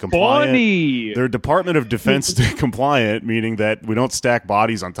FEMA compliant. Funny. They're Department of Defense compliant, meaning that we don't stack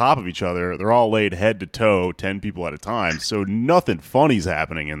bodies on top of each other. They're all laid head to toe, 10 people at a time. So nothing funny's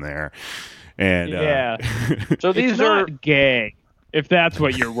happening in there. And so these are not gay, if that's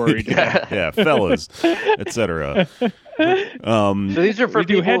what you're worried about. Yeah, fellas, etc. So these are for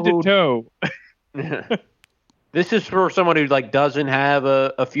people head to toe. This is for someone who doesn't have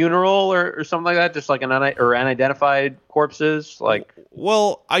a funeral or something like that, just unidentified corpses.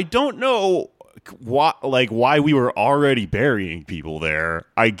 Well, I don't know why we were already burying people there.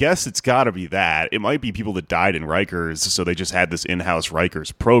 I guess it's got to be that. It might be people that died in Rikers, so they just had this in-house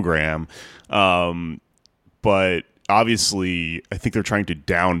Rikers program. But obviously, I think they're trying to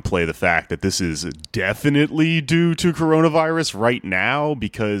downplay the fact that this is definitely due to coronavirus right now,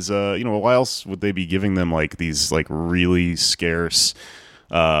 because why else would they be giving them these really scarce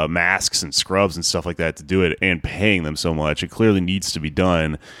masks and scrubs and stuff like that to do it, and paying them so much? It clearly needs to be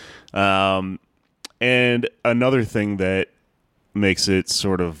done. And another thing that makes it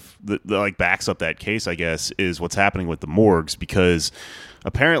sort of backs up that case, I guess, is what's happening with the morgues, because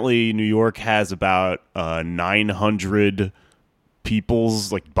apparently New York has about 900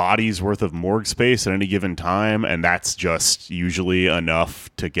 people's bodies worth of morgue space at any given time, and that's just usually enough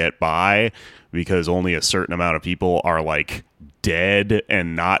to get by because only a certain amount of people are dead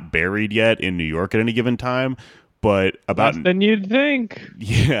and not buried yet in New York at any given time. But about less than you'd think.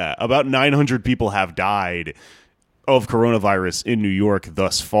 Yeah, about 900 people have died of coronavirus in New York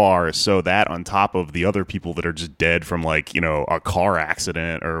thus far. So that on top of the other people that are just dead from a car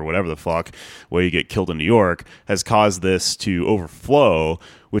accident or whatever the fuck where you get killed in New York has caused this to overflow,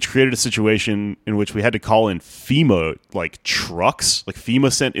 which created a situation in which we had to call in FEMA trucks.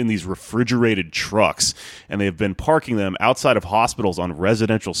 FEMA sent in these refrigerated trucks, and they've been parking them outside of hospitals on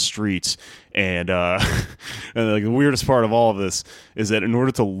residential streets. And the weirdest part of all of this is that in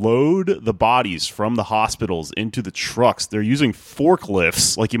order to load the bodies from the hospitals into the trucks, they're using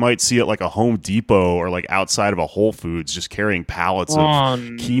forklifts like you might see at a Home Depot or outside of a Whole Foods, just carrying pallets of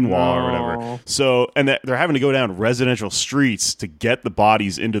quinoa or whatever. So, and they're having to go down residential streets to get the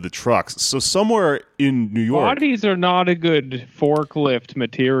bodies into the trucks. So somewhere in New York, bodies are not a good forklift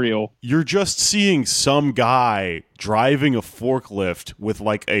material. You're just seeing some guy driving a forklift with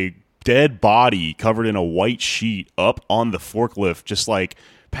a dead body covered in a white sheet up on the forklift, just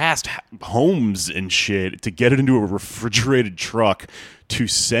past homes and shit, to get it into a refrigerated truck to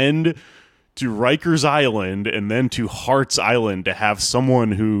send to Rikers Island and then to Hart's Island to have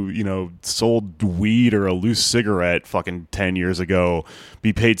someone who, you know, sold weed or a loose cigarette fucking 10 years ago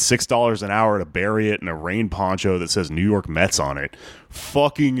be paid $6 an hour to bury it in a rain poncho that says New York Mets on it.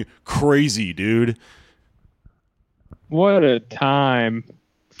 Fucking crazy, dude. What a time.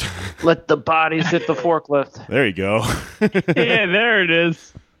 Let the bodies hit the forklift. There you go. Yeah, there it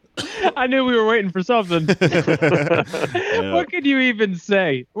is. I knew we were waiting for something. Yeah. What can you even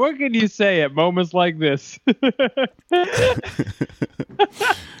say? What can you say at moments like this? We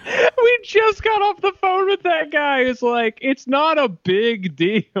just got off the phone with that guy. It's like, it's not a big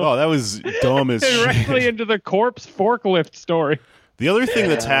deal. Oh, that was dumb as shit. Directly into the corpse forklift story. The other thing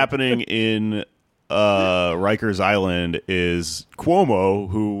that's happening in Rikers Island is Cuomo,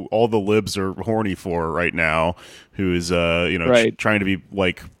 who all the libs are horny for right now, who is trying to be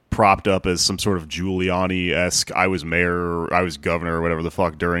like propped up as some sort of Giuliani-esque I was mayor or I was governor or whatever the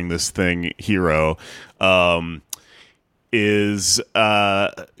fuck during this thing hero, is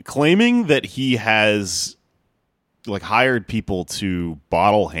claiming that he has like hired people to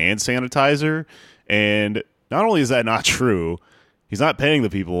bottle hand sanitizer, and not only is that not true, he's not paying the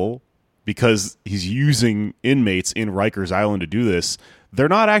people because he's using inmates in Rikers Island to do this. They're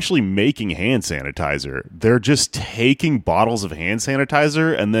not actually making hand sanitizer. They're just taking bottles of hand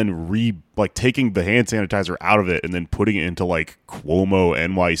sanitizer and then taking the hand sanitizer out of it and then putting it into like Cuomo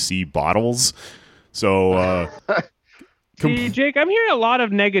NYC bottles. So, see, Jake, I'm hearing a lot of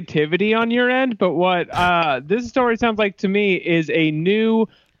negativity on your end, but what this story sounds like to me is a new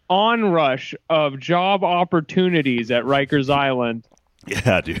onrush of job opportunities at Rikers Island.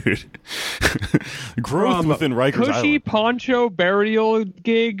 Yeah, dude. Growth within Rikers Cushy Island. poncho burial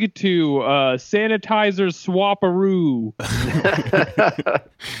gig to sanitizer swapperoo.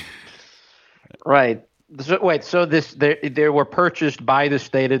 Right. So they were purchased by the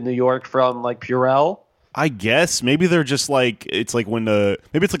state of New York from like Purell? I guess maybe they're just like, it's like when maybe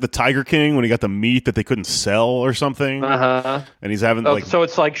it's like the Tiger King when he got the meat that they couldn't sell or something. Uh-huh. And he's having so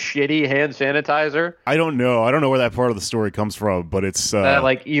it's like shitty hand sanitizer. I don't know where that part of the story comes from, but it's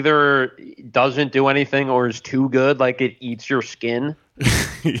like either doesn't do anything or is too good, like it eats your skin.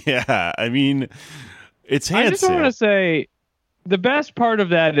 Yeah, I mean, it's hand. I just want to say, the best part of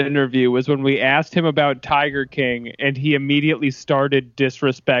that interview was when we asked him about Tiger King, and he immediately started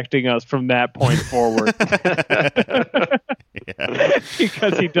disrespecting us from that point forward.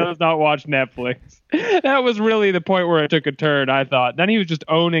 Because he does not watch Netflix. That was really the point where it took a turn, I thought. Then he was just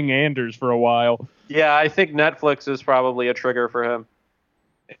owning Anders for a while. Yeah, I think Netflix is probably a trigger for him.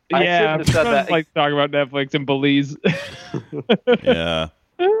 Yeah, I like to talk about Netflix and Belize. Yeah.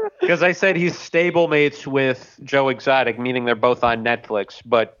 Because I said he's stablemates with Joe Exotic, meaning they're both on Netflix,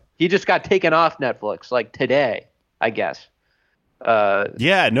 but he just got taken off Netflix, like today, I guess.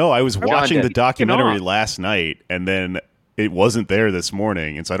 Yeah, no, I was watching the documentary last night, and then it wasn't there this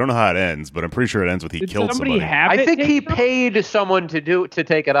morning, and so I don't know how it ends, but I'm pretty sure it ends with he killed somebody. I think he paid someone to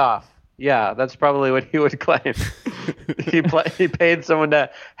take it off. Yeah, that's probably what he would claim. He paid someone to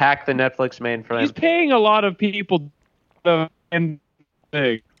hack the Netflix mainframe. He's paying a lot of people and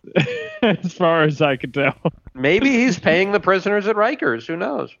as far as I can tell. Maybe he's paying the prisoners at Rikers. Who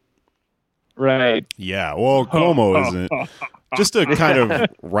knows? Right. Yeah, well, Cuomo isn't. Just to kind of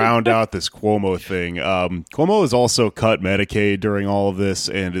round out this Cuomo thing, Cuomo has also cut Medicaid during all of this,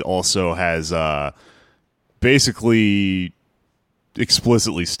 and it also has basically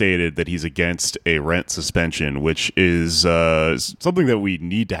explicitly stated that he's against a rent suspension, which is something that we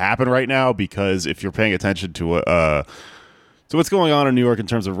need to happen right now, because if you're paying attention to what's going on in New York in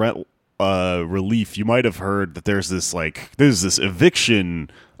terms of rent relief, you might have heard that there's this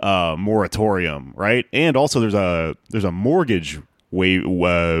eviction moratorium, right? And also there's a mortgage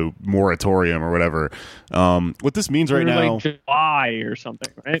moratorium or whatever. What this means right now, like July or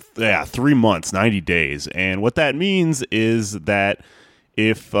something, right? Yeah, 3 months, 90 days. And what that means is that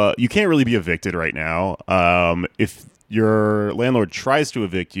if you can't really be evicted right now, if your landlord tries to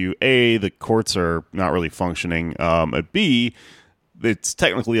evict you, A, the courts are not really functioning, B, it's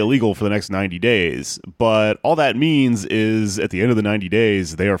technically illegal for the next 90 days. But all that means is at the end of the 90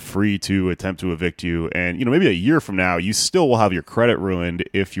 days, they are free to attempt to evict you. And, maybe a year from now, you still will have your credit ruined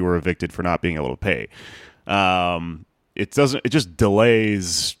if you were evicted for not being able to pay. It just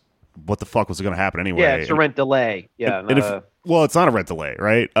delays what the fuck was going to happen anyway. Yeah, it's a rent delay. Yeah. Well, it's not a rent delay,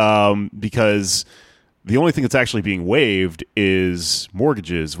 right? Because the only thing that's actually being waived is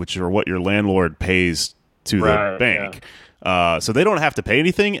mortgages, which are what your landlord pays to the bank. Yeah. So they don't have to pay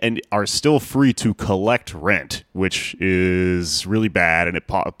anything and are still free to collect rent, which is really bad, and it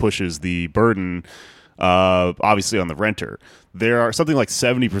pushes the burden obviously on the renter. There are something like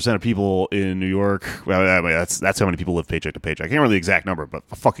 70% of people in New York. Well, I mean, that's how many people live paycheck to paycheck. I can't remember the exact number, but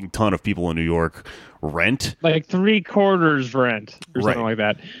a fucking ton of people in New York rent. Like 3/4 rent or something like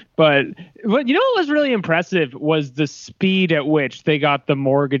that. But you know what was really impressive was the speed at which they got the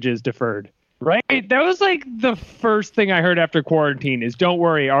mortgages deferred. Right? That was like the first thing I heard after quarantine is, don't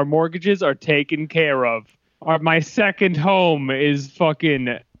worry, our mortgages are taken care of. My second home is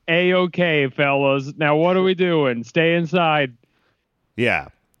fucking A-okay, fellas. Now what are we doing? Stay inside. Yeah.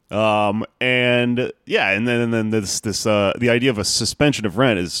 And then this the idea of a suspension of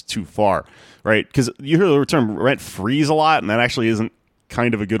rent is too far, right? Because you hear the term rent freeze a lot, and that actually isn't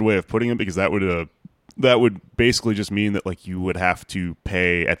kind of a good way of putting it, because that would basically just mean that like you would have to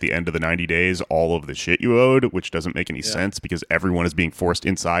pay at the end of the 90 days all of the shit you owed, which doesn't make any sense because everyone is being forced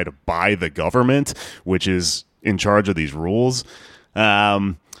inside by the government, which is in charge of these rules.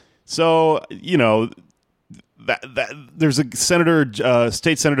 So, you know, that there's a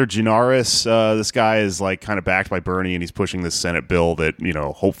state senator Gianaris. This guy is like kind of backed by Bernie, and he's pushing this Senate bill that, you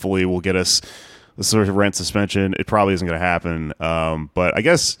know, hopefully will get us the sort of rent suspension. It probably isn't going to happen. But I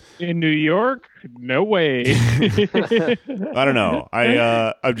guess in New York, no way. I don't know.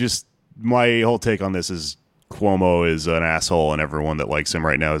 I'm just, my whole take on this is Cuomo is an asshole, and everyone that likes him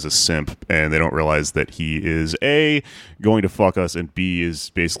right now is a simp, and they don't realize that he is A, going to fuck us, and B, is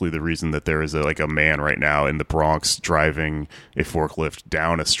basically the reason that there is a man right now in the Bronx driving a forklift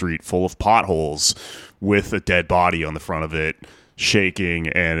down a street full of potholes with a dead body on the front of it, shaking,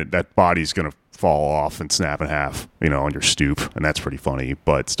 and that body's going to fall off and snap in half, you know, on your stoop, and that's pretty funny,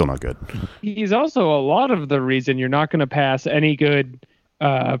 but still not good. He's also a lot of the reason you're not going to pass any good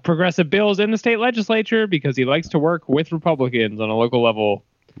progressive bills in the state legislature, because he likes to work with Republicans on a local level.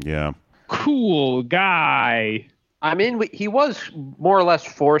 Yeah. Cool guy. I mean, he was more or less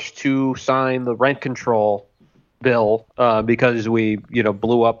forced to sign the rent control bill because we, you know,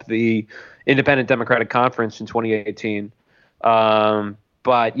 blew up the Independent Democratic Conference in 2018.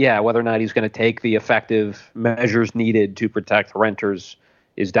 But yeah, whether or not he's going to take the effective measures needed to protect renters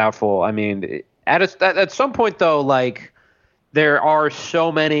is doubtful. I mean, at some point though, like, there are so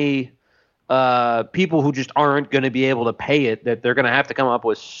many people who just aren't going to be able to pay it that they're going to have to come up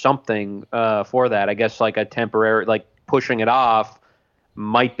with something for that. I guess like a temporary, like pushing it off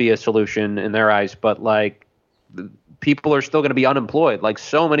might be a solution in their eyes, but like people are still going to be unemployed. Like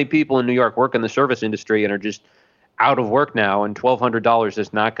so many people in New York work in the service industry and are just out of work now, and $1,200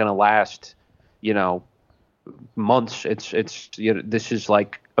 is not going to last, you know, months. It's you know, this is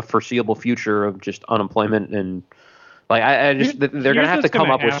like a foreseeable future of just unemployment, and like they're going to have to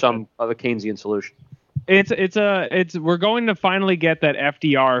come up with some other Keynesian solution. We're going to finally get that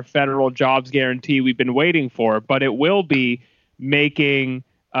FDR, federal jobs guarantee, we've been waiting for, but it will be making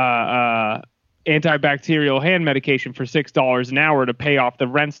antibacterial hand medication for $6 an hour to pay off the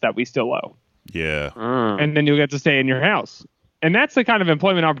rents that we still owe. Yeah. And then you'll get to stay in your house. And that's the kind of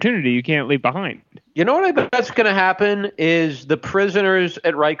employment opportunity you can't leave behind. You know what I bet that's going to happen is the prisoners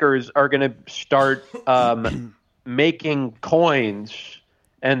at Rikers are going to start making coins,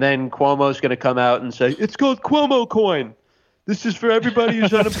 and then Cuomo's going to come out and say, it's called Cuomo coin. This is for everybody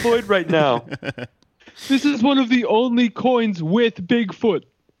who's unemployed right now. This is one of the only coins with Bigfoot.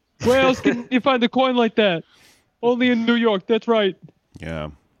 Where else can you find a coin like that? Only in New York. That's right.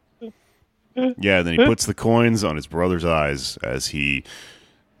 Yeah. Yeah, then he puts the coins on his brother's eyes as he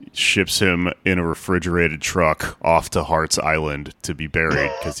ships him in a refrigerated truck off to Hart's Island to be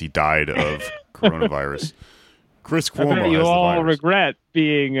buried because he died of coronavirus. Chris Cuomo. I bet you all regret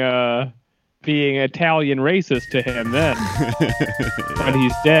being Italian racist to him then. When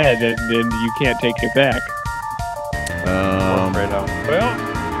he's dead, and you can't take it back. Well,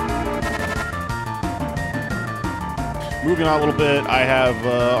 moving on a little bit, I have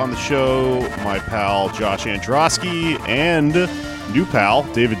on the show my pal Josh Androsky and new pal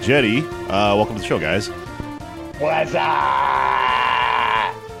David Jetty. Welcome to the show, guys. What's up?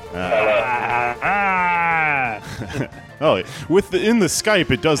 Oh, in the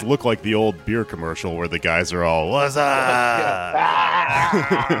Skype, it does look like the old beer commercial where the guys are all, "What's up?"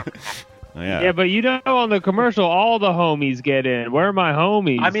 Yeah, but you know, on the commercial, all the homies get in. Where are my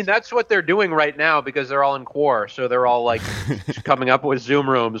homies? I mean, that's what they're doing right now because they're all in Quor, so they're all like coming up with Zoom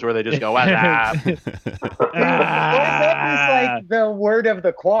rooms where they just go, "What's up?" What's up is like the word of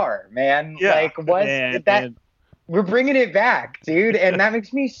the Quor, man. Yeah. Like, that? We're bringing it back, dude, and that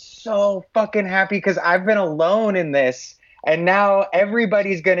makes me so fucking happy because I've been alone in this, and now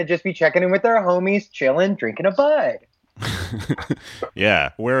everybody's gonna just be checking in with their homies, chilling, drinking a bud. Yeah,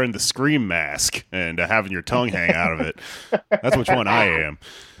 wearing the Scream mask and having your tongue hang out of it. That's which one I am.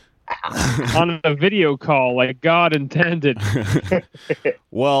 on a video call like God intended.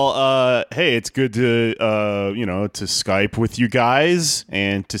 Well, hey, it's good to to Skype with you guys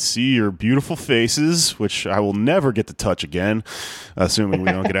and to see your beautiful faces, which I will never get to touch again, assuming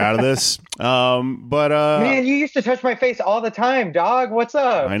we don't get out of this. Man, you used to touch my face all the time, dog. What's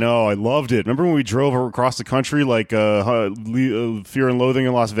up? I know, I loved it. Remember when we drove across the country like Fear and Loathing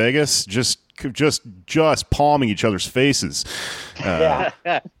in Las Vegas, just palming each other's faces. Yeah.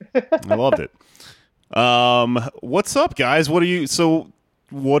 I loved it. What's up, guys? What are you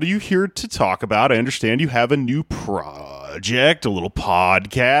here to talk about? I understand you have a new project, a little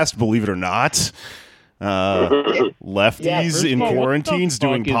podcast, believe it or not. Lefties in quarantines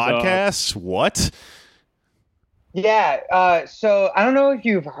doing podcasts. What? Yeah, so I don't know if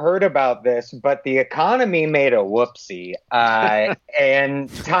you've heard about this, but the economy made a whoopsie,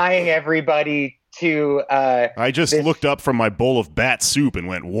 and tying everybody to I just looked up from my bowl of bat soup and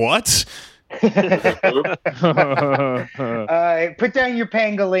went, what? Put down your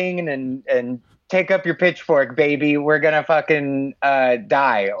pangolin and take up your pitchfork, baby. We're gonna fucking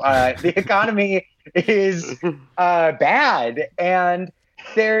die. The economy is bad, and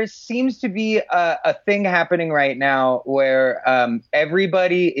there seems to be a thing happening right now where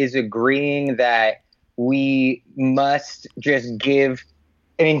everybody is agreeing that we must just give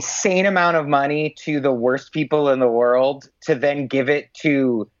an insane amount of money to the worst people in the world to then give it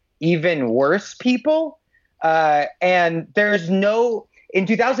to even worse people. And in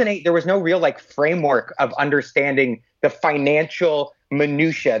 2008, there was no real framework of understanding the financial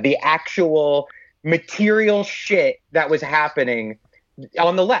minutia, the actual material shit that was happening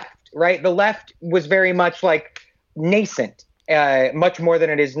on the left, right? The left was very much nascent, much more than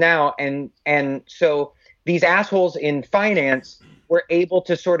it is now. And so these assholes in finance were able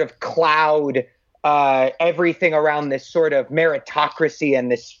to sort of cloud everything around this sort of meritocracy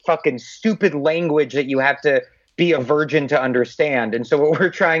and this fucking stupid language that you have to be a virgin to understand. And so what we're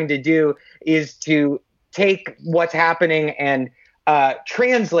trying to do is to take what's happening and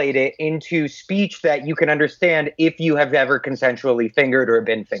translate it into speech that you can understand if you have ever consensually fingered or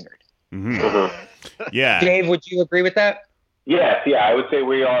been fingered. Mm-hmm. Yeah. Dave, would you agree with that? Yes, yeah. I would say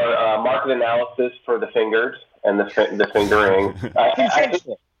we are market analysis for the fingered and the fingering. I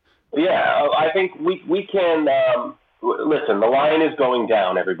think we can listen. The line is going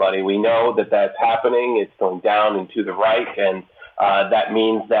down, everybody. We know that that's happening. It's going down and to the right, and that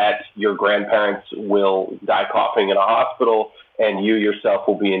means that your grandparents will die coughing in a hospital, and you yourself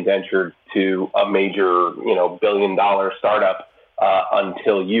will be indentured to a major, billion-dollar startup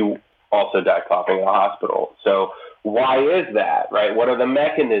until you also die coughing in a hospital. So why is that, right? What are the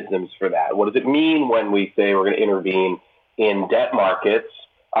mechanisms for that? What does it mean when we say we're going to intervene in debt markets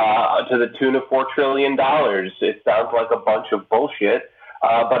to the tune of $4 trillion? It sounds like a bunch of bullshit,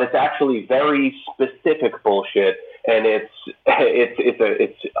 but it's actually very specific bullshit, and it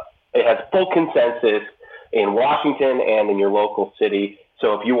has full consensus in Washington and in your local city.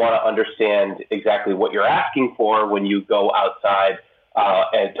 So if you want to understand exactly what you're asking for when you go outside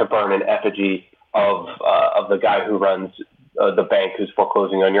and to burn an effigy of the guy who runs the bank who's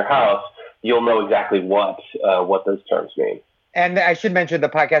foreclosing on your house, you'll know exactly what those terms mean. And I should mention the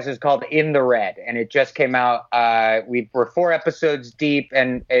podcast is called In the Red, and it just came out. We're 4 episodes deep,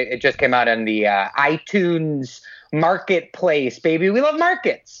 and it just came out on the iTunes marketplace, baby. We love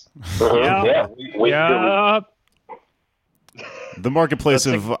markets. Yeah. The marketplace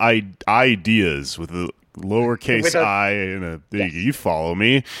of ideas with a lowercase I and a big. You follow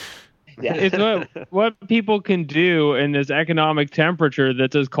me. Yeah. It's what people can do in this economic temperature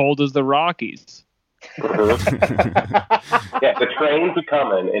that's as cold as the Rockies. Yeah, the trains are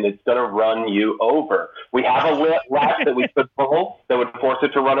coming, and it's going to run you over. We have a latch that we could pull that would force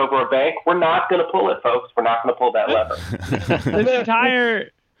it to run over a bank. We're not going to pull it, folks. We're not going to pull that lever.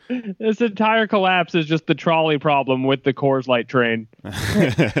 This entire collapse is just the trolley problem with the Coors Light train.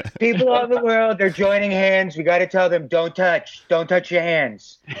 People all over the world, they're joining hands. We got to tell them, don't touch your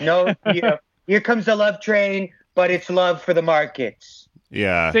hands. No, here comes the love train, but it's love for the markets.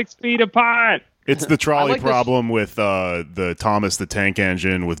 Yeah. 6 feet apart. It's the trolley problem with the Thomas the Tank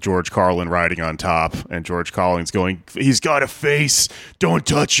Engine with George Carlin riding on top, and George Carlin's going, he's got a face. Don't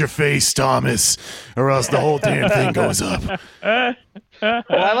touch your face, Thomas, or else the whole damn thing goes up. Well,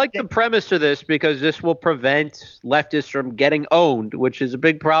 I like the premise to this because this will prevent leftists from getting owned, which is a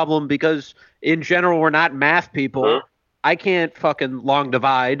big problem because in general we're not math people. Huh? I can't fucking long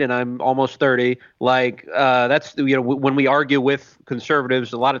divide, and I'm almost 30. That's when we argue with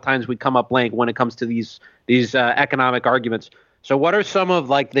conservatives, a lot of times we come up blank when it comes to these economic arguments. So, what are some of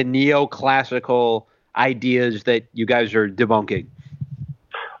the neoclassical ideas that you guys are debunking?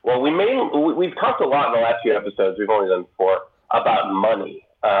 Well, we've talked a lot in the last few episodes. We've only done 4 about money.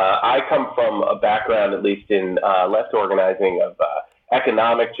 I come from a background, at least in left organizing, of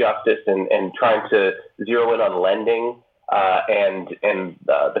economic justice and trying to zero in on lending and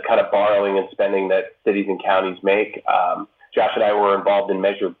the kind of borrowing and spending that cities and counties make. Josh and I were involved in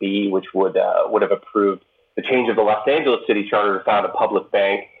Measure B, which would have approved the change of the Los Angeles City Charter to found a public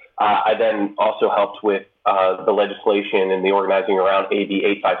bank. I then also helped with the legislation and the organizing around AB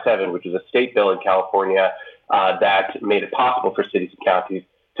 857, which is a state bill in California that made it possible for cities and counties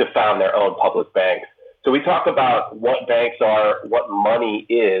to found their own public banks. So we talk about what banks are, what money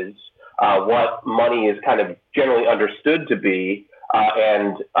is kind of generally understood to be,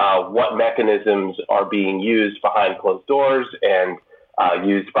 and what mechanisms are being used behind closed doors and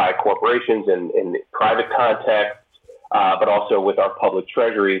used by corporations in private contexts, but also with our public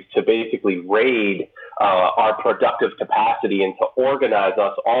treasuries to basically raid our productive capacity and to organize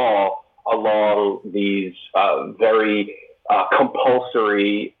us all along these very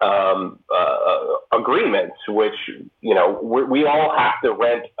compulsory agreements, which, we all have to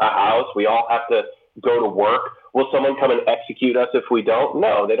rent a house. We all have to go to work. Will someone come and execute us if we don't?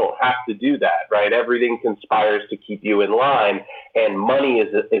 No, they don't have to do that, right? Everything conspires to keep you in line, and money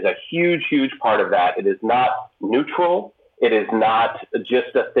is a huge, huge part of that. It is not neutral. It is not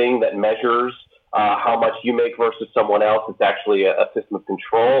just a thing that measures how much you make versus someone else. It's actually a system of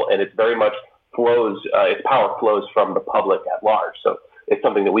control, and it's very much its power flows from the public at large. So it's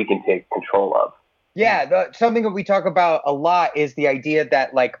something that we can take control of. Yeah, something that we talk about a lot is the idea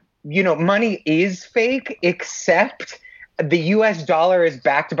that, money is fake, except the U.S. dollar is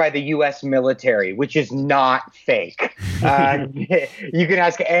backed by the U.S. military, which is not fake. You can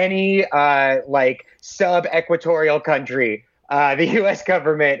ask any sub-equatorial country. The U.S.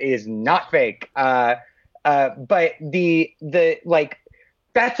 government is not fake. But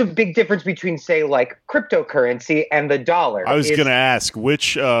that's a big difference between, say, cryptocurrency and the dollar. I was going to ask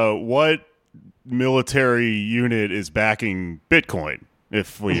what military unit is backing Bitcoin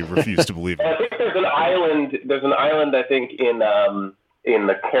if we refuse to believe it. I think there's an island. I think in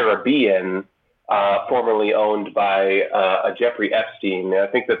the Caribbean, formerly owned by a Jeffrey Epstein. I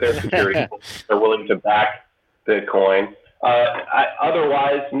think that their security are willing to back Bitcoin.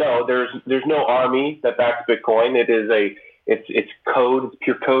 Otherwise, no. There's no army that backs Bitcoin. It's code. It's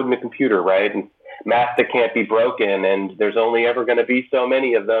pure code in a computer, right? And math that can't be broken. And there's only ever going to be so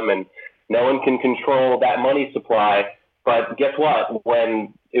many of them, and no one can control that money supply. But guess what?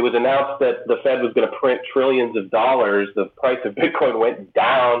 When it was announced that the Fed was going to print trillions of dollars, the price of Bitcoin went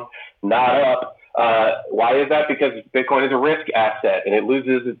down, not up. Why is that? Because Bitcoin is a risk asset, and it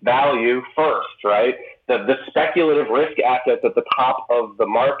loses its value first, right? The speculative risk assets at the top of the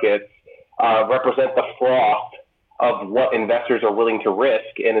market represent the froth of what investors are willing to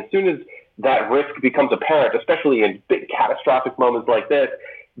risk. And as soon as that risk becomes apparent, especially in big catastrophic moments like this,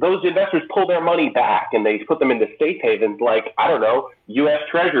 those investors pull their money back and they put them into safe havens like, U.S.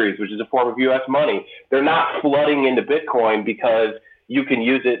 treasuries, which is a form of U.S. money. They're not flooding into Bitcoin because you can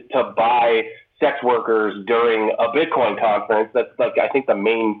use it to buy sex workers during a Bitcoin conference. That's I think the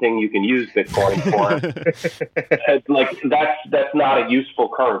main thing you can use Bitcoin for. That's not a useful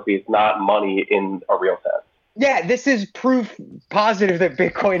currency. It's not money in a real sense. Yeah, this is proof positive that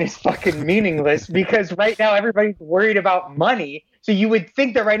Bitcoin is fucking meaningless because right now everybody's worried about money. So you would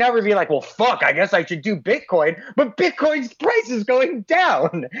think that right now we'd be like, well, fuck, I guess I should do Bitcoin. But Bitcoin's price is going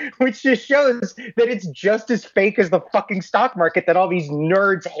down, which just shows that it's just as fake as the fucking stock market that all these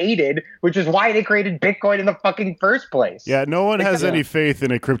nerds hated, which is why they created Bitcoin in the fucking first place. Yeah, no one has any faith in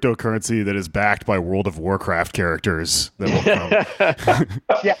a cryptocurrency that is backed by World of Warcraft characters that will come.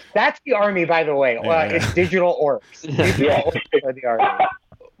 Yeah, that's the army, by the way. It's digital orcs. Digital orcs are the army.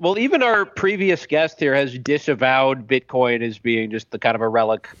 Well, even our previous guest here has disavowed Bitcoin as being just the kind of a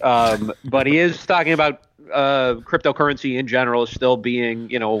relic. But he is talking about cryptocurrency in general as still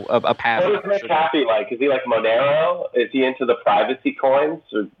being, a path. What is Rich Happy like? Is he like Monero? Is he into the privacy coins?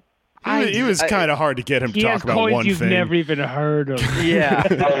 He was kind of hard to get him to talk about one thing. He has coins you've never even heard of. Yeah.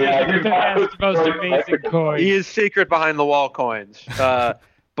 That's the most amazing coin. He is secret behind the wall coins.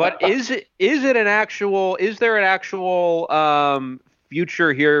 But is there an actual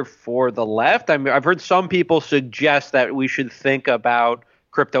future here for the left? I mean, I've heard some people suggest that we should think about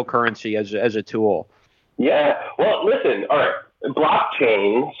cryptocurrency as a tool. Yeah. Well, listen. All right.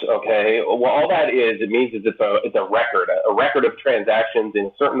 Blockchains. Okay. Well, all that is, it means is it's a record of transactions in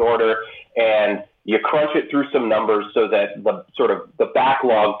a certain order, and you crunch it through some numbers so that the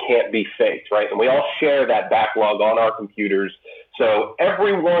backlog can't be faked, right? And we all share that backlog on our computers So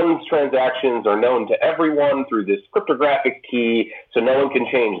everyone's transactions are known to everyone through this cryptographic key, so no one can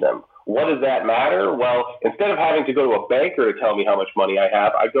change them. What does that matter? Well, instead of having to go to a banker to tell me how much money I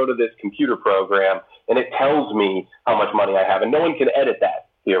have, I go to this computer program and it tells me how much money I have, and no one can edit that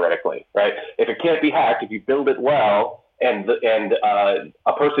theoretically, right? If it can't be hacked, if you build it well, and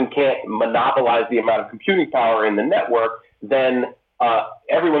a person can't monopolize the amount of computing power in the network, then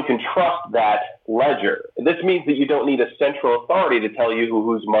everyone can trust that ledger. This means that you don't need a central authority to tell you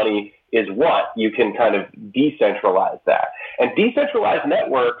whose money is what. You can kind of decentralize that. And decentralized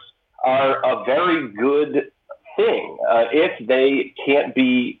networks are a very good thing if they can't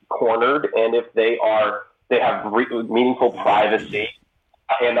be cornered and if they have meaningful privacy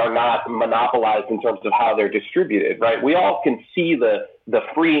and are not monopolized in terms of how they're distributed, right? We all can see the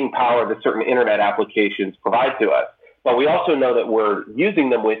freeing power that certain internet applications provide to us, but we also know that we're using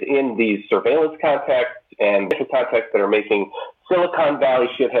them within these surveillance contexts and contexts that are making Silicon Valley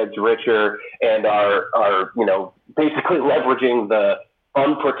shitheads richer and are basically leveraging the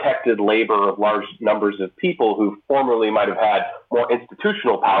unprotected labor of large numbers of people who formerly might have had more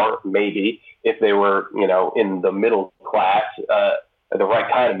institutional power, maybe if they were, in the middle class, the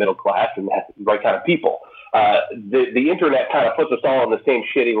right kind of middle class and the right kind of people. The internet kind of puts us all on the same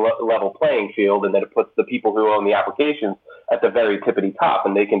shitty level playing field, and then it puts the people who own the applications at the very tippity top,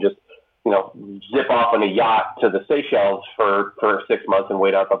 and they can just, zip off on a yacht to the Seychelles for 6 months and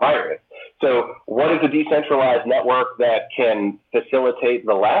wait out the virus. So what is a decentralized network that can facilitate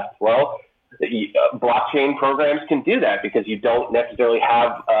the left? Well, blockchain programs can do that because you don't necessarily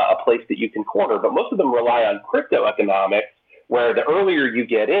have a place that you can corner, but most of them rely on crypto economics, where the earlier you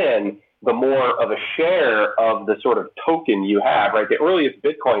get in, the more of a share of the sort of token you have, right? The earliest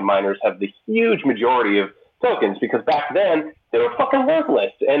Bitcoin miners have the huge majority of tokens because back then they were fucking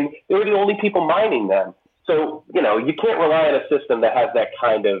worthless and they were the only people mining them. So, you can't rely on a system that has that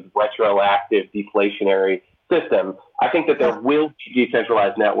kind of retroactive deflationary system. I think that there will be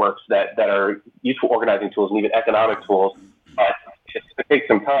decentralized networks that are useful organizing tools and even economic tools, but it's going to take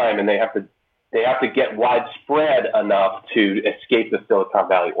some time, and they have to get widespread enough to escape the Silicon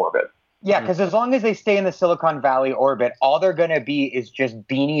Valley orbit. Yeah, because as long as they stay in the Silicon Valley orbit, all they're going to be is just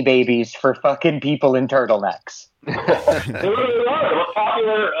beanie babies for fucking people in turtlenecks. They really are. The most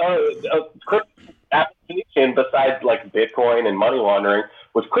popular crypto application besides like Bitcoin and money laundering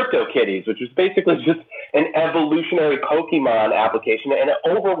was CryptoKitties, which was basically just an evolutionary Pokemon application, and it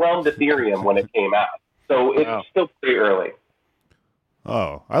overwhelmed Ethereum when it came out. So it's still pretty early.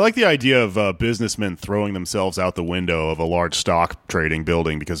 Oh, I like the idea of businessmen throwing themselves out the window of a large stock trading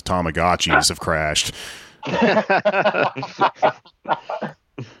building because Tamagotchis have crashed.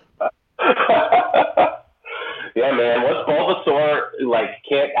 Yeah, man. Once Bulbasaur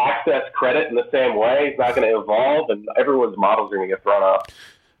can't access credit in the same way, it's not going to evolve, and everyone's models are going to get thrown off.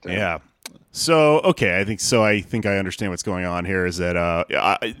 Yeah. So, okay, I think I understand what's going on here is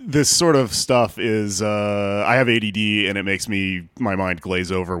that this sort of stuff is, I have ADD and it makes my mind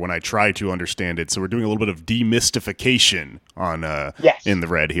glaze over when I try to understand it. So we're doing a little bit of demystification on in the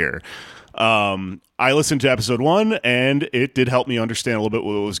red here. I listened to episode 1 and it did help me understand a little bit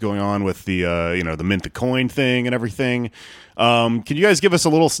what was going on with the, the mint the coin thing and everything. Can you guys give us a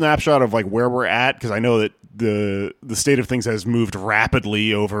little snapshot of where we're at? Because I know that the state of things has moved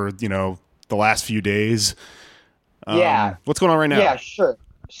rapidly over, the last few days. What's going on right now? Yeah, sure.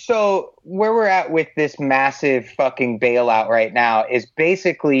 So where we're at with this massive fucking bailout right now is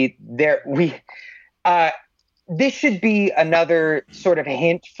basically this should be another sort of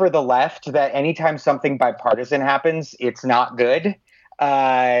hint for the left that anytime something bipartisan happens, it's not good.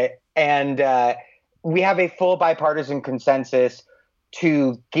 And we have a full bipartisan consensus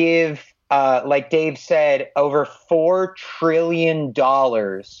to give, like Dave said, over $4 trillion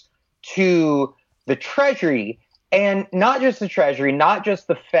to the Treasury, and not just the Treasury, not just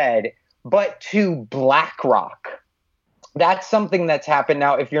the Fed, but to BlackRock. That's something that's happened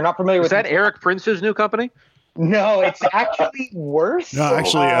now. If you're not familiar with that Eric Prince's new company? No, it's actually worse. No,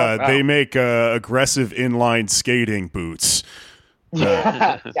 actually, they make aggressive inline skating boots.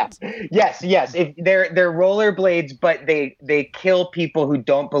 Yes. If they're rollerblades, but they kill people who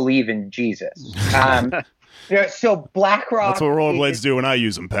don't believe in Jesus. So BlackRock. That's what rollerblades do when I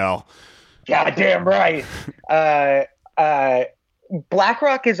use them, pal. Goddamn right.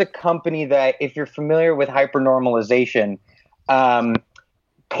 BlackRock is a company that, if you're familiar with hypernormalization,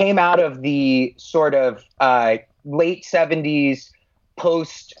 came out of the sort of late 70s,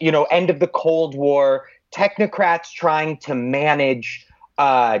 post, end of the Cold War, technocrats trying to manage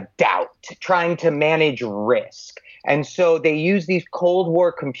doubt, trying to manage risk. And so they use these Cold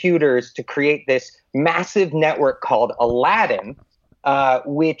War computers to create this massive network called Aladdin,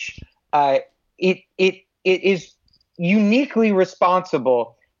 which it is uniquely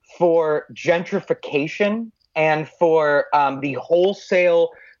responsible for gentrification and for the wholesale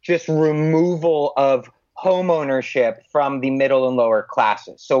just removal of home ownership from the middle and lower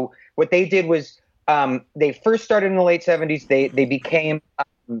classes. So what they did was they first started in the late 70s. They became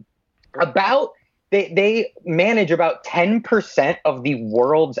they manage about 10% of the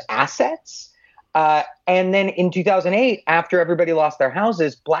world's assets. And then in 2008, after everybody lost their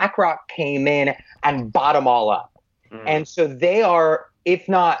houses, BlackRock came in and bought them all up. And so they are, if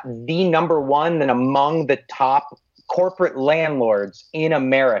not the number one, then among the top corporate landlords in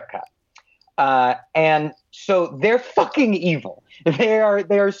America. And so they're fucking evil. They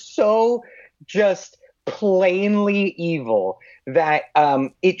are so just plainly evil that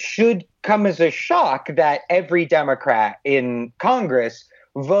it should come as a shock that every Democrat in Congress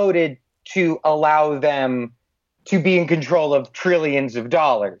voted to allow them to be in control of trillions of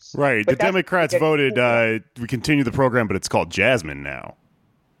dollars. Right. The Democrats voted we continue the program, but it's called Jasmine now.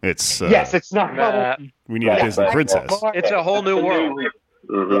 It's yes, it's not. We need a Disney princess. It's a whole new world.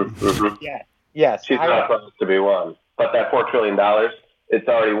 Yeah. Yes. She's not supposed to be won. But that $4 trillion, it's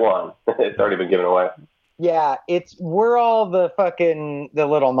already won. It's already been given away. Yeah, we're all the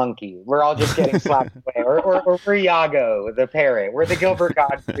little monkey. We're all just getting slapped away. Or we're Iago, the parrot. We're the Gilbert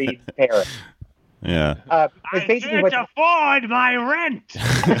Gottfried parrot. Yeah. I can't afford my rent.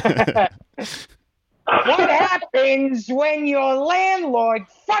 What happens when your landlord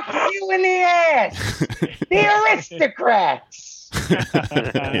fucks you in the ass? The aristocrats.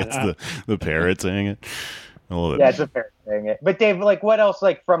 It's the parrot saying it. I love it. Yeah, it's a parrot saying it. But Dave, like, what else,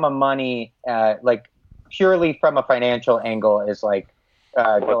 like, from a money, purely from a financial angle, is like?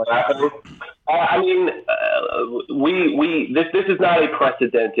 What's happening? I mean, this is not a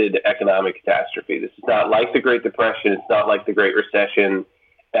precedented economic catastrophe. This is not like the Great Depression. It's not like the Great Recession.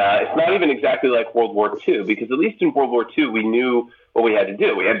 It's not even exactly like World War II, because at least in World War II, we knew what we had to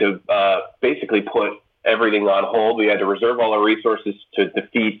do. We had to basically put everything on hold. We had to reserve all our resources to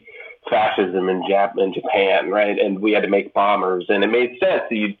defeat fascism in Japan, right? And we had to make bombers. And it made sense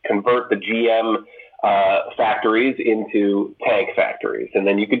that you'd convert the GM factories into tank factories, and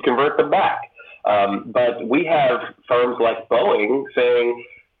then you could convert them back. But we have firms like Boeing saying,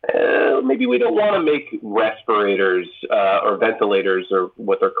 maybe we don't want to make respirators or ventilators or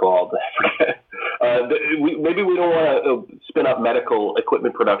what they're called. Maybe we don't want to spin up medical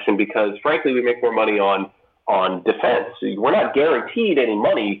equipment production because, frankly, we make more money on defense. We're not guaranteed any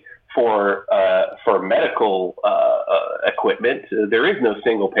money for medical equipment. There is no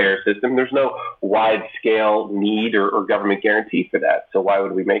single payer system. There's no wide scale need or government guarantee for that. So why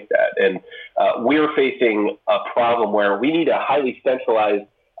would we make that? And we're facing a problem where we need a highly centralized,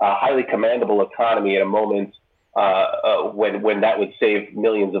 highly commandable economy at a moment when that would save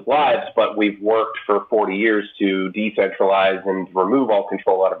millions of lives. But we've worked for 40 years to decentralize and remove all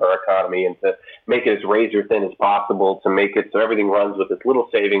control out of our economy and to make it as razor thin as possible, to make it so everything runs with as little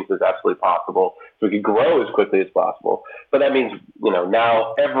savings as absolutely possible, so we can grow as quickly as possible. But that means,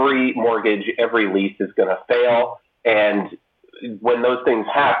 now every mortgage, every lease is going to fail. And when those things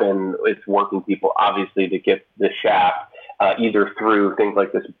happen, it's working people, obviously, to get the shaft, either through things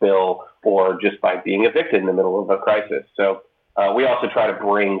like this bill or just by being evicted in the middle of a crisis. So we also try to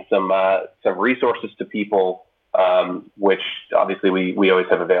bring some resources to people, which obviously we always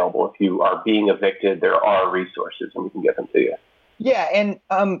have available. If you are being evicted, there are resources and we can get them to you. Yeah,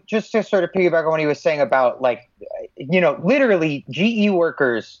 and just to sort of piggyback on what he was saying about, literally GE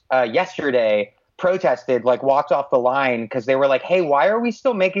workers yesterday protested, walked off the line because they were like, hey, why are we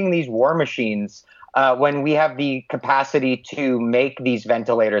still making these war machines when we have the capacity to make these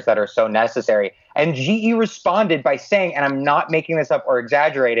ventilators that are so necessary? And GE responded by saying, and I'm not making this up or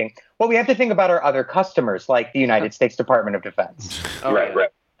exaggerating, well, we have to think about our other customers, like the United States Department of Defense. Right.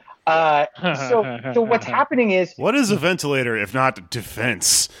 So what's happening is... What is a ventilator if not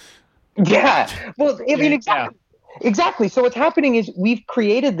defense? Yeah. Well, I mean, exactly. Yeah. Exactly. So what's happening is we've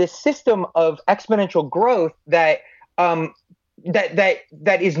created this system of exponential growth that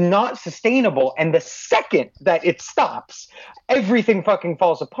is not sustainable, and the second that it stops, everything fucking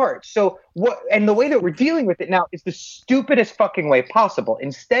falls apart. So the way that we're dealing with it now is the stupidest fucking way possible.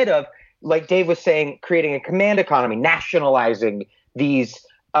 Instead of, like Dave was saying, creating a command economy, nationalizing these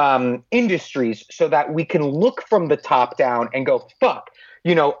industries so that we can look from the top down and go, fuck,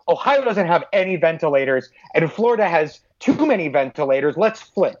 Ohio doesn't have any ventilators and Florida has too many ventilators. Let's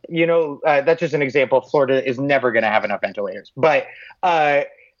flip. That's just an example. Florida is never going to have enough ventilators. But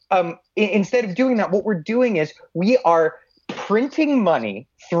instead of doing that, what we're doing is we are printing money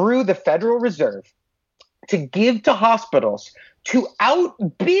through the Federal Reserve to give to hospitals to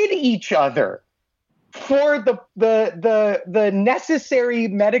outbid each other for the necessary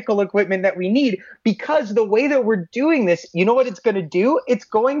medical equipment that we need, because the way that we're doing this, you know what it's going to do? It's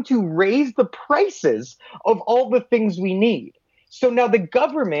going to raise the prices of all the things we need. So now the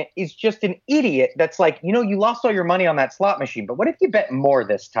government is just an idiot that's like, you know, you lost all your money on that slot machine, but what if you bet more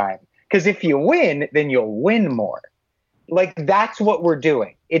this time? Because if you win, then you'll win more. Like, that's what we're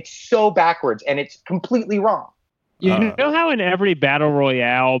doing. It's so backwards, and it's completely wrong. You know how in every battle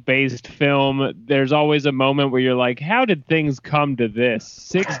royale based film, there's always a moment where you're like, how did things come to this?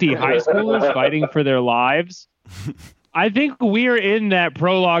 60 high schoolers fighting for their lives? I think we're in that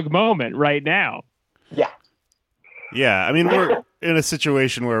prologue moment right now. Yeah. Yeah, I mean, we're in a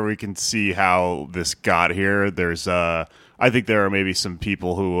situation where we can see how this got here. There's, I think there are maybe some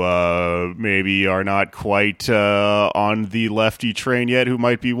people who maybe are not quite on the lefty train yet who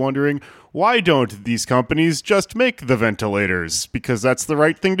might be wondering, why don't these companies just make the ventilators? Because that's the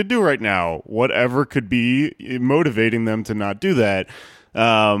right thing to do right now. Whatever could be motivating them to not do that.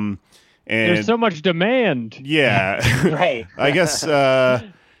 And there's so much demand. Yeah. Right. I guess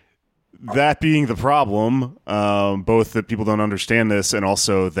that being the problem, both that people don't understand this and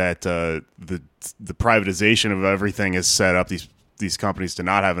also that the privatization of everything has set up these companies to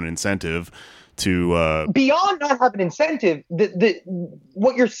not have an incentive to beyond not have an incentive.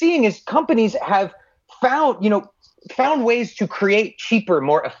 What you're seeing is companies have found ways to create cheaper,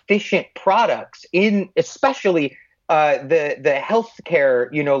 more efficient products in especially the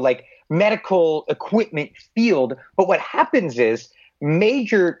healthcare, like medical equipment field. But what happens is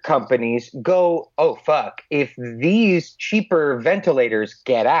major companies go, oh, fuck, if these cheaper ventilators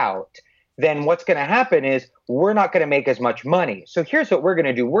get out, then what's going to happen is we're not going to make as much money. So here's what we're going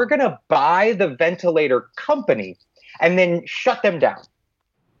to do. We're going to buy the ventilator company and then shut them down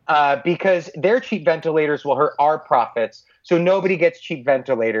because their cheap ventilators will hurt our profits. So nobody gets cheap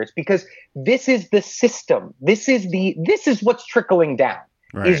ventilators because this is the system. This is what's trickling down.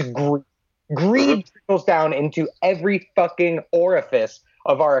 Right. Is greed. Greed trickles down into every fucking orifice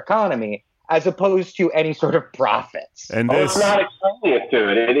of our economy, as opposed to any sort of profits. And it's not extraneous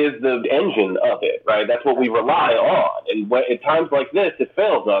to it. It is the engine of it, right? That's what we rely on. And at times like this, it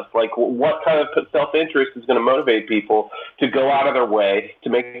fails us. Like, what kind of self-interest is going to motivate people to go out of their way to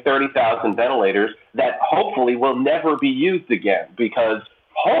make 30,000 ventilators that hopefully will never be used again? Because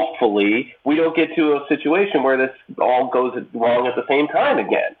hopefully we don't get to a situation where this all goes wrong at the same time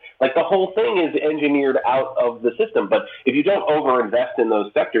again. Like, the whole thing is engineered out of the system. But if you don't overinvest in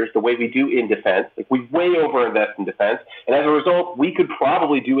those sectors the way we do in defense, like we way overinvest in defense, and as a result, we could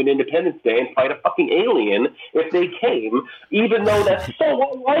probably do an Independence Day and fight a fucking alien if they came, even though that's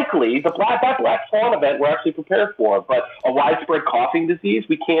so unlikely. That Black Swan event we're actually prepared for. But a widespread coughing disease,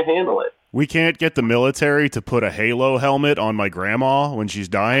 we can't handle it. We can't get the military to put a Halo helmet on my grandma when she's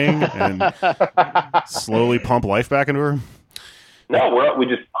dying and slowly pump life back into her. No, we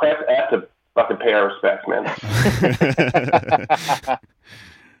just have to fucking pay our respects, man.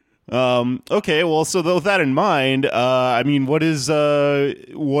 Okay, well, so with that in mind, I mean, what is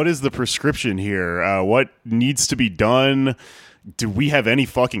the prescription here? What needs to be done? Do we have any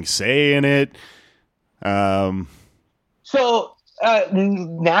fucking say in it? So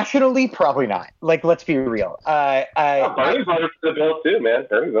nationally, probably not. Like, let's be real. Bernie voted for the bill too, man.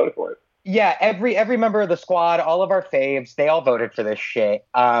 Bernie voted for it. Yeah, every member of the squad, all of our faves, they all voted for this shit.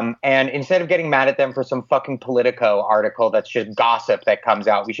 And instead of getting mad at them for some fucking Politico article that's just gossip that comes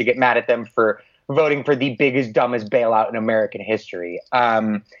out, we should get mad at them for voting for the biggest, dumbest bailout in American history.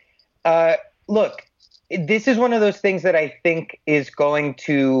 Look, this is one of those things that I think is going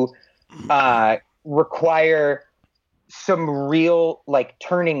to require some real, like,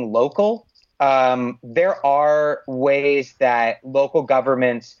 turning local. There are ways that local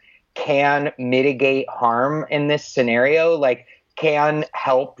governments can mitigate harm in this scenario, like can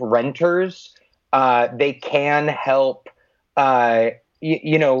help renters. They can help, they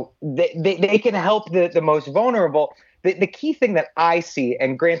can help the most vulnerable. The key thing that I see,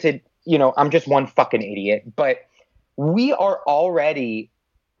 and granted, I'm just one fucking idiot, but we are already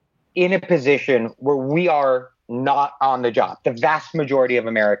in a position where we are not on the job. The vast majority of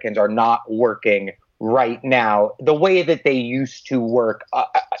Americans are not working right now the way that they used to work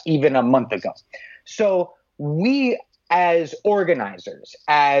even a month ago. So we, as organizers,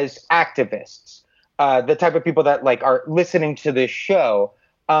 as activists, the type of people that like are listening to this show,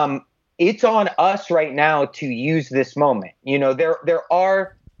 it's on us right now to use this moment. There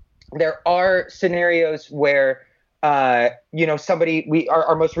are scenarios where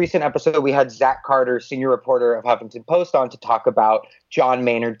our most recent episode, we had Zach Carter, senior reporter of Huffington Post, on to talk about John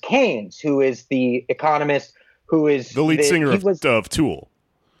Maynard Keynes, who is the economist who is the lead singer of Tool.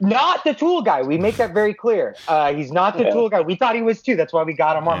 Not the Tool guy. We make that very clear. He's not the Tool guy. We thought he was too. That's why we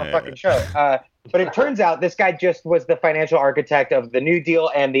got him on the fucking show. But it turns out this guy just was the financial architect of the New Deal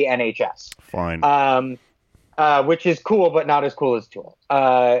and the NHS. Fine. Which is cool, but not as cool as Tool.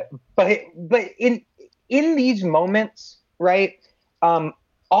 But in these moments, right? All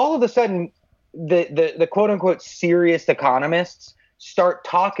of a sudden, the quote unquote serious economists start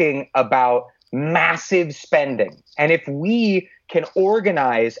talking about massive spending, and if we can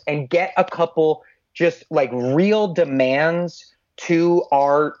organize and get a couple just like real demands to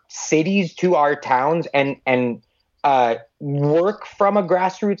our cities, to our towns, and work from a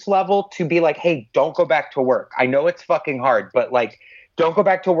grassroots level to be like, hey, don't go back to work. I know it's fucking hard, but like, don't go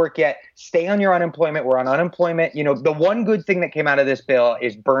back to work yet. Stay on your unemployment. We're on unemployment. You know, the one good thing that came out of this bill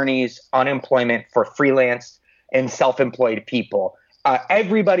is Bernie's unemployment for freelance and self-employed people.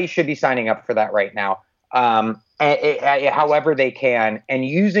 Everybody should be signing up for that right now. However they can, and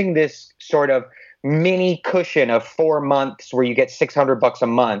using this sort of mini cushion of 4 months where you get $600 a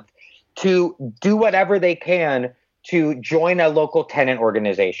month to do whatever they can to join a local tenant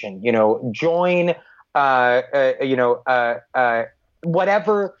organization, join,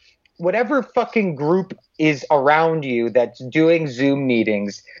 whatever fucking group is around you that's doing Zoom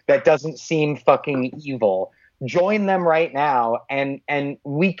meetings that doesn't seem fucking evil. Join them right now, and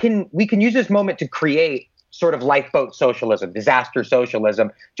we can use this moment to create sort of lifeboat socialism, disaster socialism,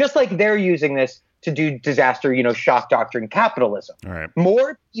 just like they're using this to do disaster, shock doctrine capitalism. All right.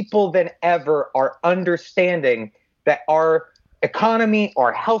 More people than ever are understanding that our economy,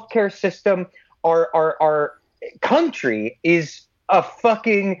 our healthcare system, our country is a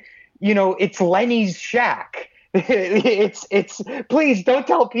fucking, it's Lenny's shack. It's please don't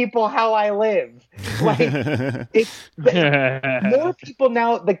tell people how I live. More people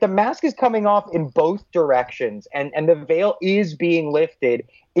now, like the mask is coming off in both directions, and the veil is being lifted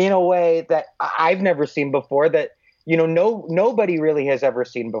in a way that I've never seen before, that nobody really has ever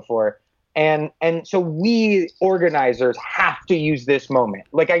seen before. And so we organizers have to use this moment.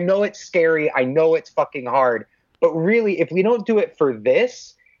 Like, I know it's scary, I know it's fucking hard, but really, if we don't do it for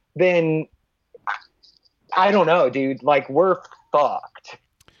this, then I don't know, dude. Like, we're fucked.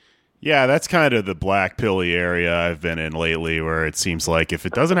 Yeah, that's kind of the black pilly area I've been in lately, where it seems like if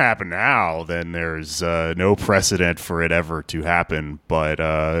it doesn't happen now, then there's no precedent for it ever to happen. But,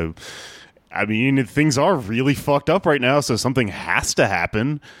 I mean, things are really fucked up right now, so something has to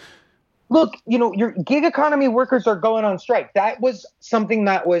happen. Look, your gig economy workers are going on strike. That was something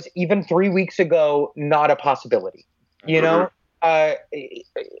that was even 3 weeks ago not a possibility. There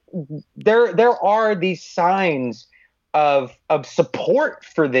are these signs of support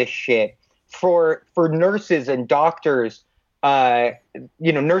for this shit for nurses and doctors,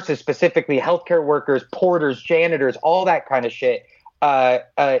 nurses specifically, healthcare workers, porters, janitors, all that kind of shit.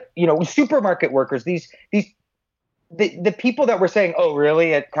 Supermarket workers, the people that were saying, oh,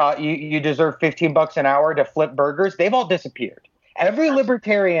 really? You deserve $15 an hour to flip burgers. They've all disappeared. Every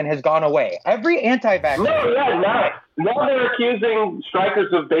libertarian has gone away. Every anti-vaxxer. Now they're accusing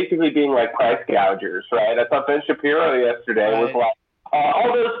strikers of basically being like price gougers, right? I thought Ben Shapiro yesterday was like,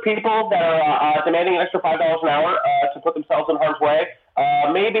 all those people that are demanding an extra $5 an hour to put themselves in harm's way,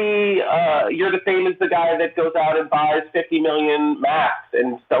 maybe you're the same as the guy that goes out and buys 50 million masks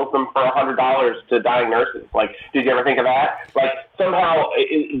and sells them for $100 to dying nurses. Like, did you ever think of that? Like, somehow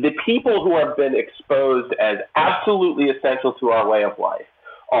the people who have been exposed as absolutely essential to our way of life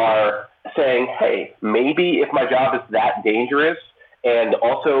are saying, hey, maybe if my job is that dangerous and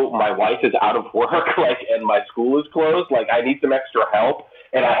also my wife is out of work, and my school is closed, I need some extra help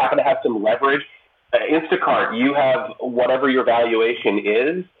and I happen to have some leverage. Instacart, you have whatever your valuation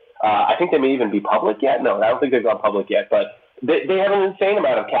is. I think they may even be public yet. No, I don't think they've gone public yet, but they have an insane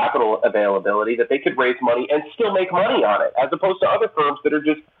amount of capital availability that they could raise money and still make money on it, as opposed to other firms that are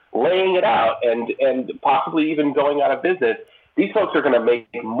just laying it out and possibly even going out of business. These folks are going to make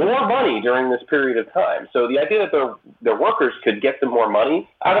more money during this period of time. So the idea that their workers could get some more money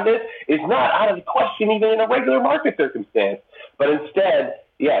out of this is not out of the question, even in a regular market circumstance. But instead,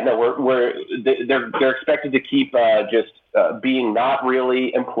 they're expected to keep being not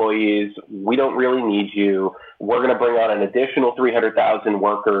really employees. We don't really need you. We're going to bring on an additional 300,000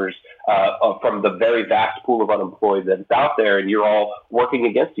 workers from the very vast pool of unemployed that's out there, and you're all working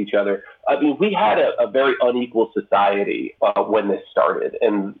against each other. I mean, we had a very unequal society when this started,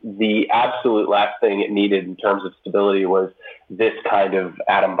 and the absolute last thing it needed in terms of stability was this kind of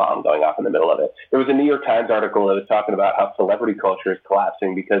atom bomb going off in the middle of it. There was a New York Times article that was talking about how celebrity culture is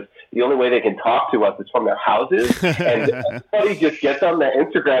collapsing because the only way they can talk to us is from their houses, and everybody just gets on their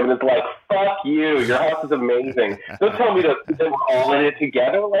Instagram and is like, "Fuck you, your house is amazing." Don't tell me that we're all in it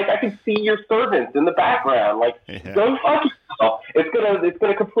together. Like, I can see your servants in the background. Like, go fuck yourself. It's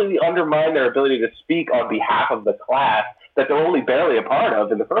gonna completely undermine their ability to speak on behalf of the class that they're only barely a part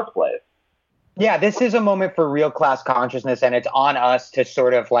of in the first place. Yeah, this is a moment for real class consciousness, and it's on us to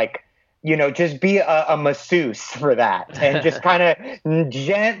sort of like, you know, just be a masseuse for that and just kind of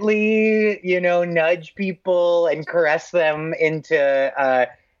gently, you know, nudge people and caress them into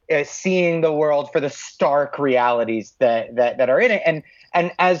seeing the world for the stark realities that are in it.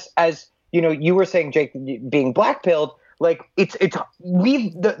 And as you know, you were saying, Jake, being black-pilled, like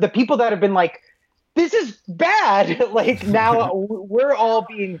the people that have been like, this is bad. Like, now we're all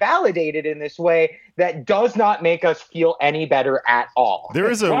being validated in this way that does not make us feel any better at all. There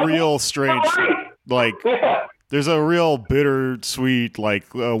is a real strange, like, there's a real bittersweet, like,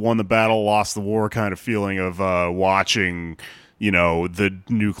 won the battle, lost the war kind of feeling of watching, you know, the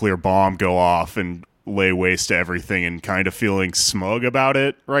nuclear bomb go off and lay waste to everything and kind of feeling smug about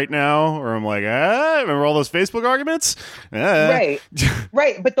it right now, or I'm like, remember all those Facebook arguments? Right.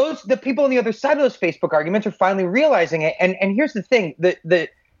 But the people on the other side of those Facebook arguments are finally realizing it. And here's the thing,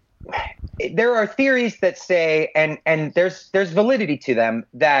 there are theories that say, and there's validity to them,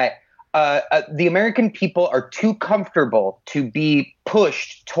 that the American people are too comfortable to be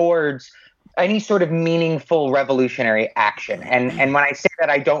pushed towards any sort of meaningful revolutionary action. And when I say that,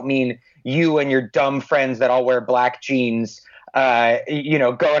 I don't mean you and your dumb friends that all wear black jeans, you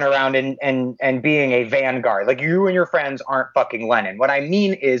know, going around and being a vanguard. Like, you and your friends aren't fucking Lenin. What I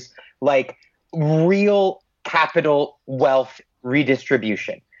mean is, like, real capital wealth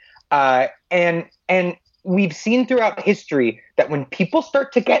redistribution. And we've seen throughout history that when people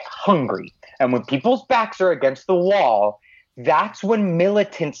start to get hungry and when people's backs are against the wall, that's when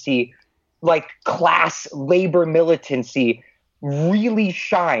militancy, like class labor militancy, really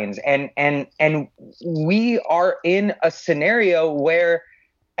shines. And we are in a scenario where,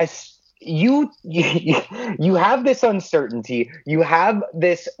 as you have this uncertainty, you have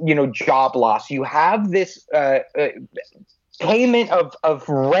this, you know, job loss, you have this payment of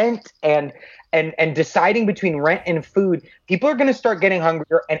rent and deciding between rent and food. People are going to start getting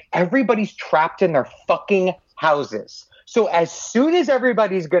hungrier, and everybody's trapped in their fucking houses. So as soon as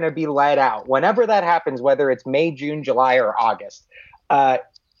everybody's going to be let out, whenever that happens, whether it's May, June, July, or August,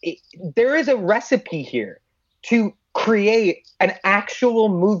 there is a recipe here to create an actual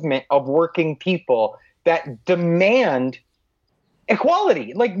movement of working people that demand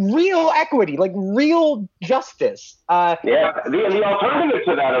equality, like real equity, like real justice. The alternative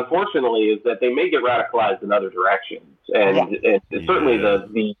to that, unfortunately, is that they may get radicalized in other directions. And certainly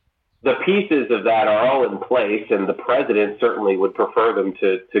the pieces of that are all in place, and the president certainly would prefer them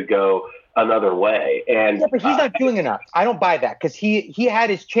to go another way. And but he's not doing enough. I don't buy that, because he had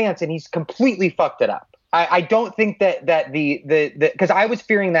his chance and he's completely fucked it up. I don't think that the because I was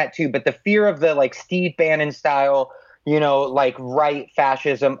fearing that too, but the fear of the, like, Steve Bannon style, you know, like right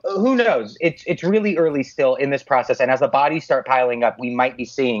fascism, who knows? It's really early still in this process, and as the bodies start piling up, we might be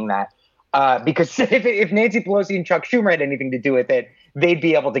seeing that. Because if Nancy Pelosi and Chuck Schumer had anything to do with it, they'd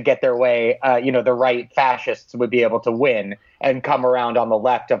be able to get their way. You know, the right fascists would be able to win and come around on the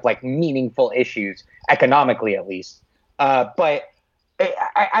left of, like, meaningful issues, economically at least. But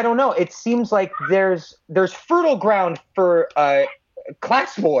I don't know. It seems like there's fertile ground for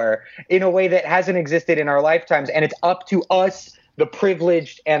class war in a way that hasn't existed in our lifetimes, and it's up to us, the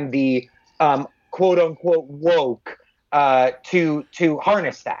privileged and the quote unquote woke, to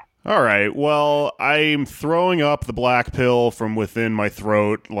harness that. All right, well, I'm throwing up the black pill from within my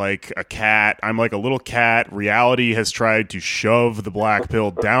throat like a cat. I'm like a little cat. Reality has tried to shove the black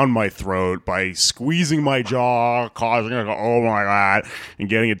pill down my throat by squeezing my jaw, causing it to go, oh my God, and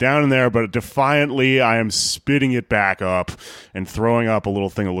getting it down in there. But defiantly, I am spitting it back up and throwing up a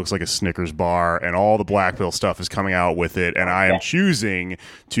little thing that looks like a Snickers bar, and all the black pill stuff is coming out with it. And I am choosing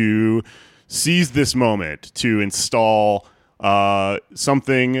to seize this moment to install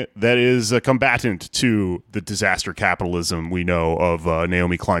something that is a combatant to the disaster capitalism we know of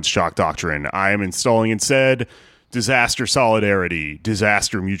Naomi Klein's shock doctrine. I am installing instead disaster solidarity,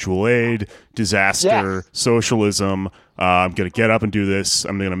 disaster mutual aid, disaster socialism. I'm going to get up and do this.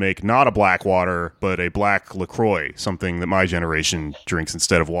 I'm going to make not a black water, but a black LaCroix, something that my generation drinks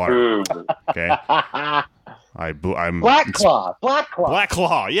instead of water. Okay. I'm Black Claw. Black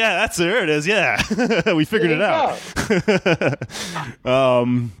Claw. Yeah, there it is. Yeah, we figured it out. All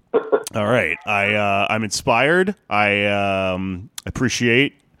right. I'm inspired. I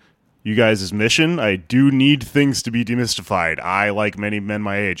appreciate you guys' mission. I do need things to be demystified. I, like many men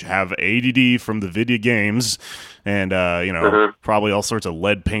my age, have ADD from the video games, and probably all sorts of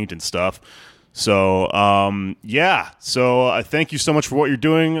lead paint and stuff. So, So, thank you so much for what you're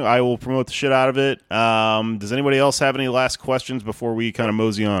doing. I will promote the shit out of it. Does anybody else have any last questions before we kind of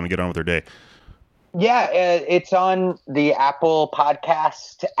mosey on and get on with their day? Yeah, it's on the Apple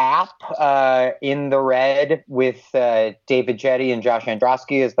Podcast app, In the Red, with David Jetty and Josh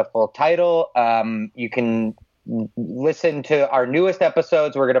Androsky is the full title. You can listen to our newest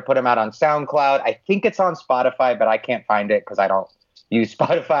episodes. We're going to put them out on SoundCloud. I think it's on Spotify, but I can't find it because I don't use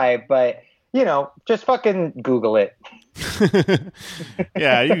Spotify. But just fucking Google it.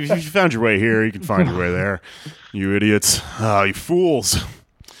 Yeah, you found your way here. You can find your way there. You idiots. You fools.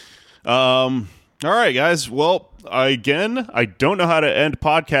 All right, guys. Well, I don't know how to end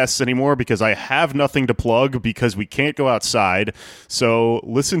podcasts anymore because I have nothing to plug because we can't go outside. So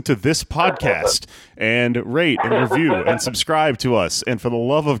listen to this podcast and rate and review and subscribe to us. And for the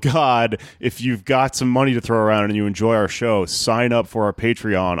love of God, if you've got some money to throw around and you enjoy our show, sign up for our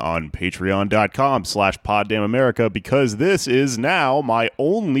Patreon on patreon.com/PodDamnAmerica because this is now my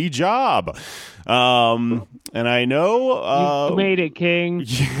only job. And I know you made it, King.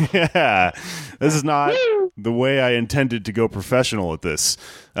 Yeah, this is not the way I intended to go professional at this,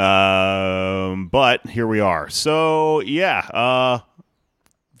 but here we are. So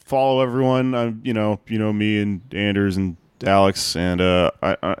follow everyone. You know me and Anders and Alex. And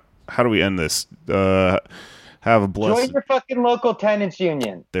how do we end this? Have a blessed. Join your fucking local tenants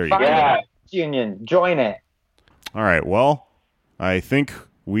union. There you go. Yeah. Union. Join it. All right. Well, I think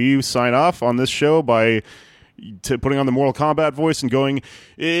we sign off on this show by putting on the Mortal Kombat voice and going,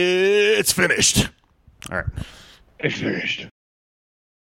 "It's finished." All right. It's finished.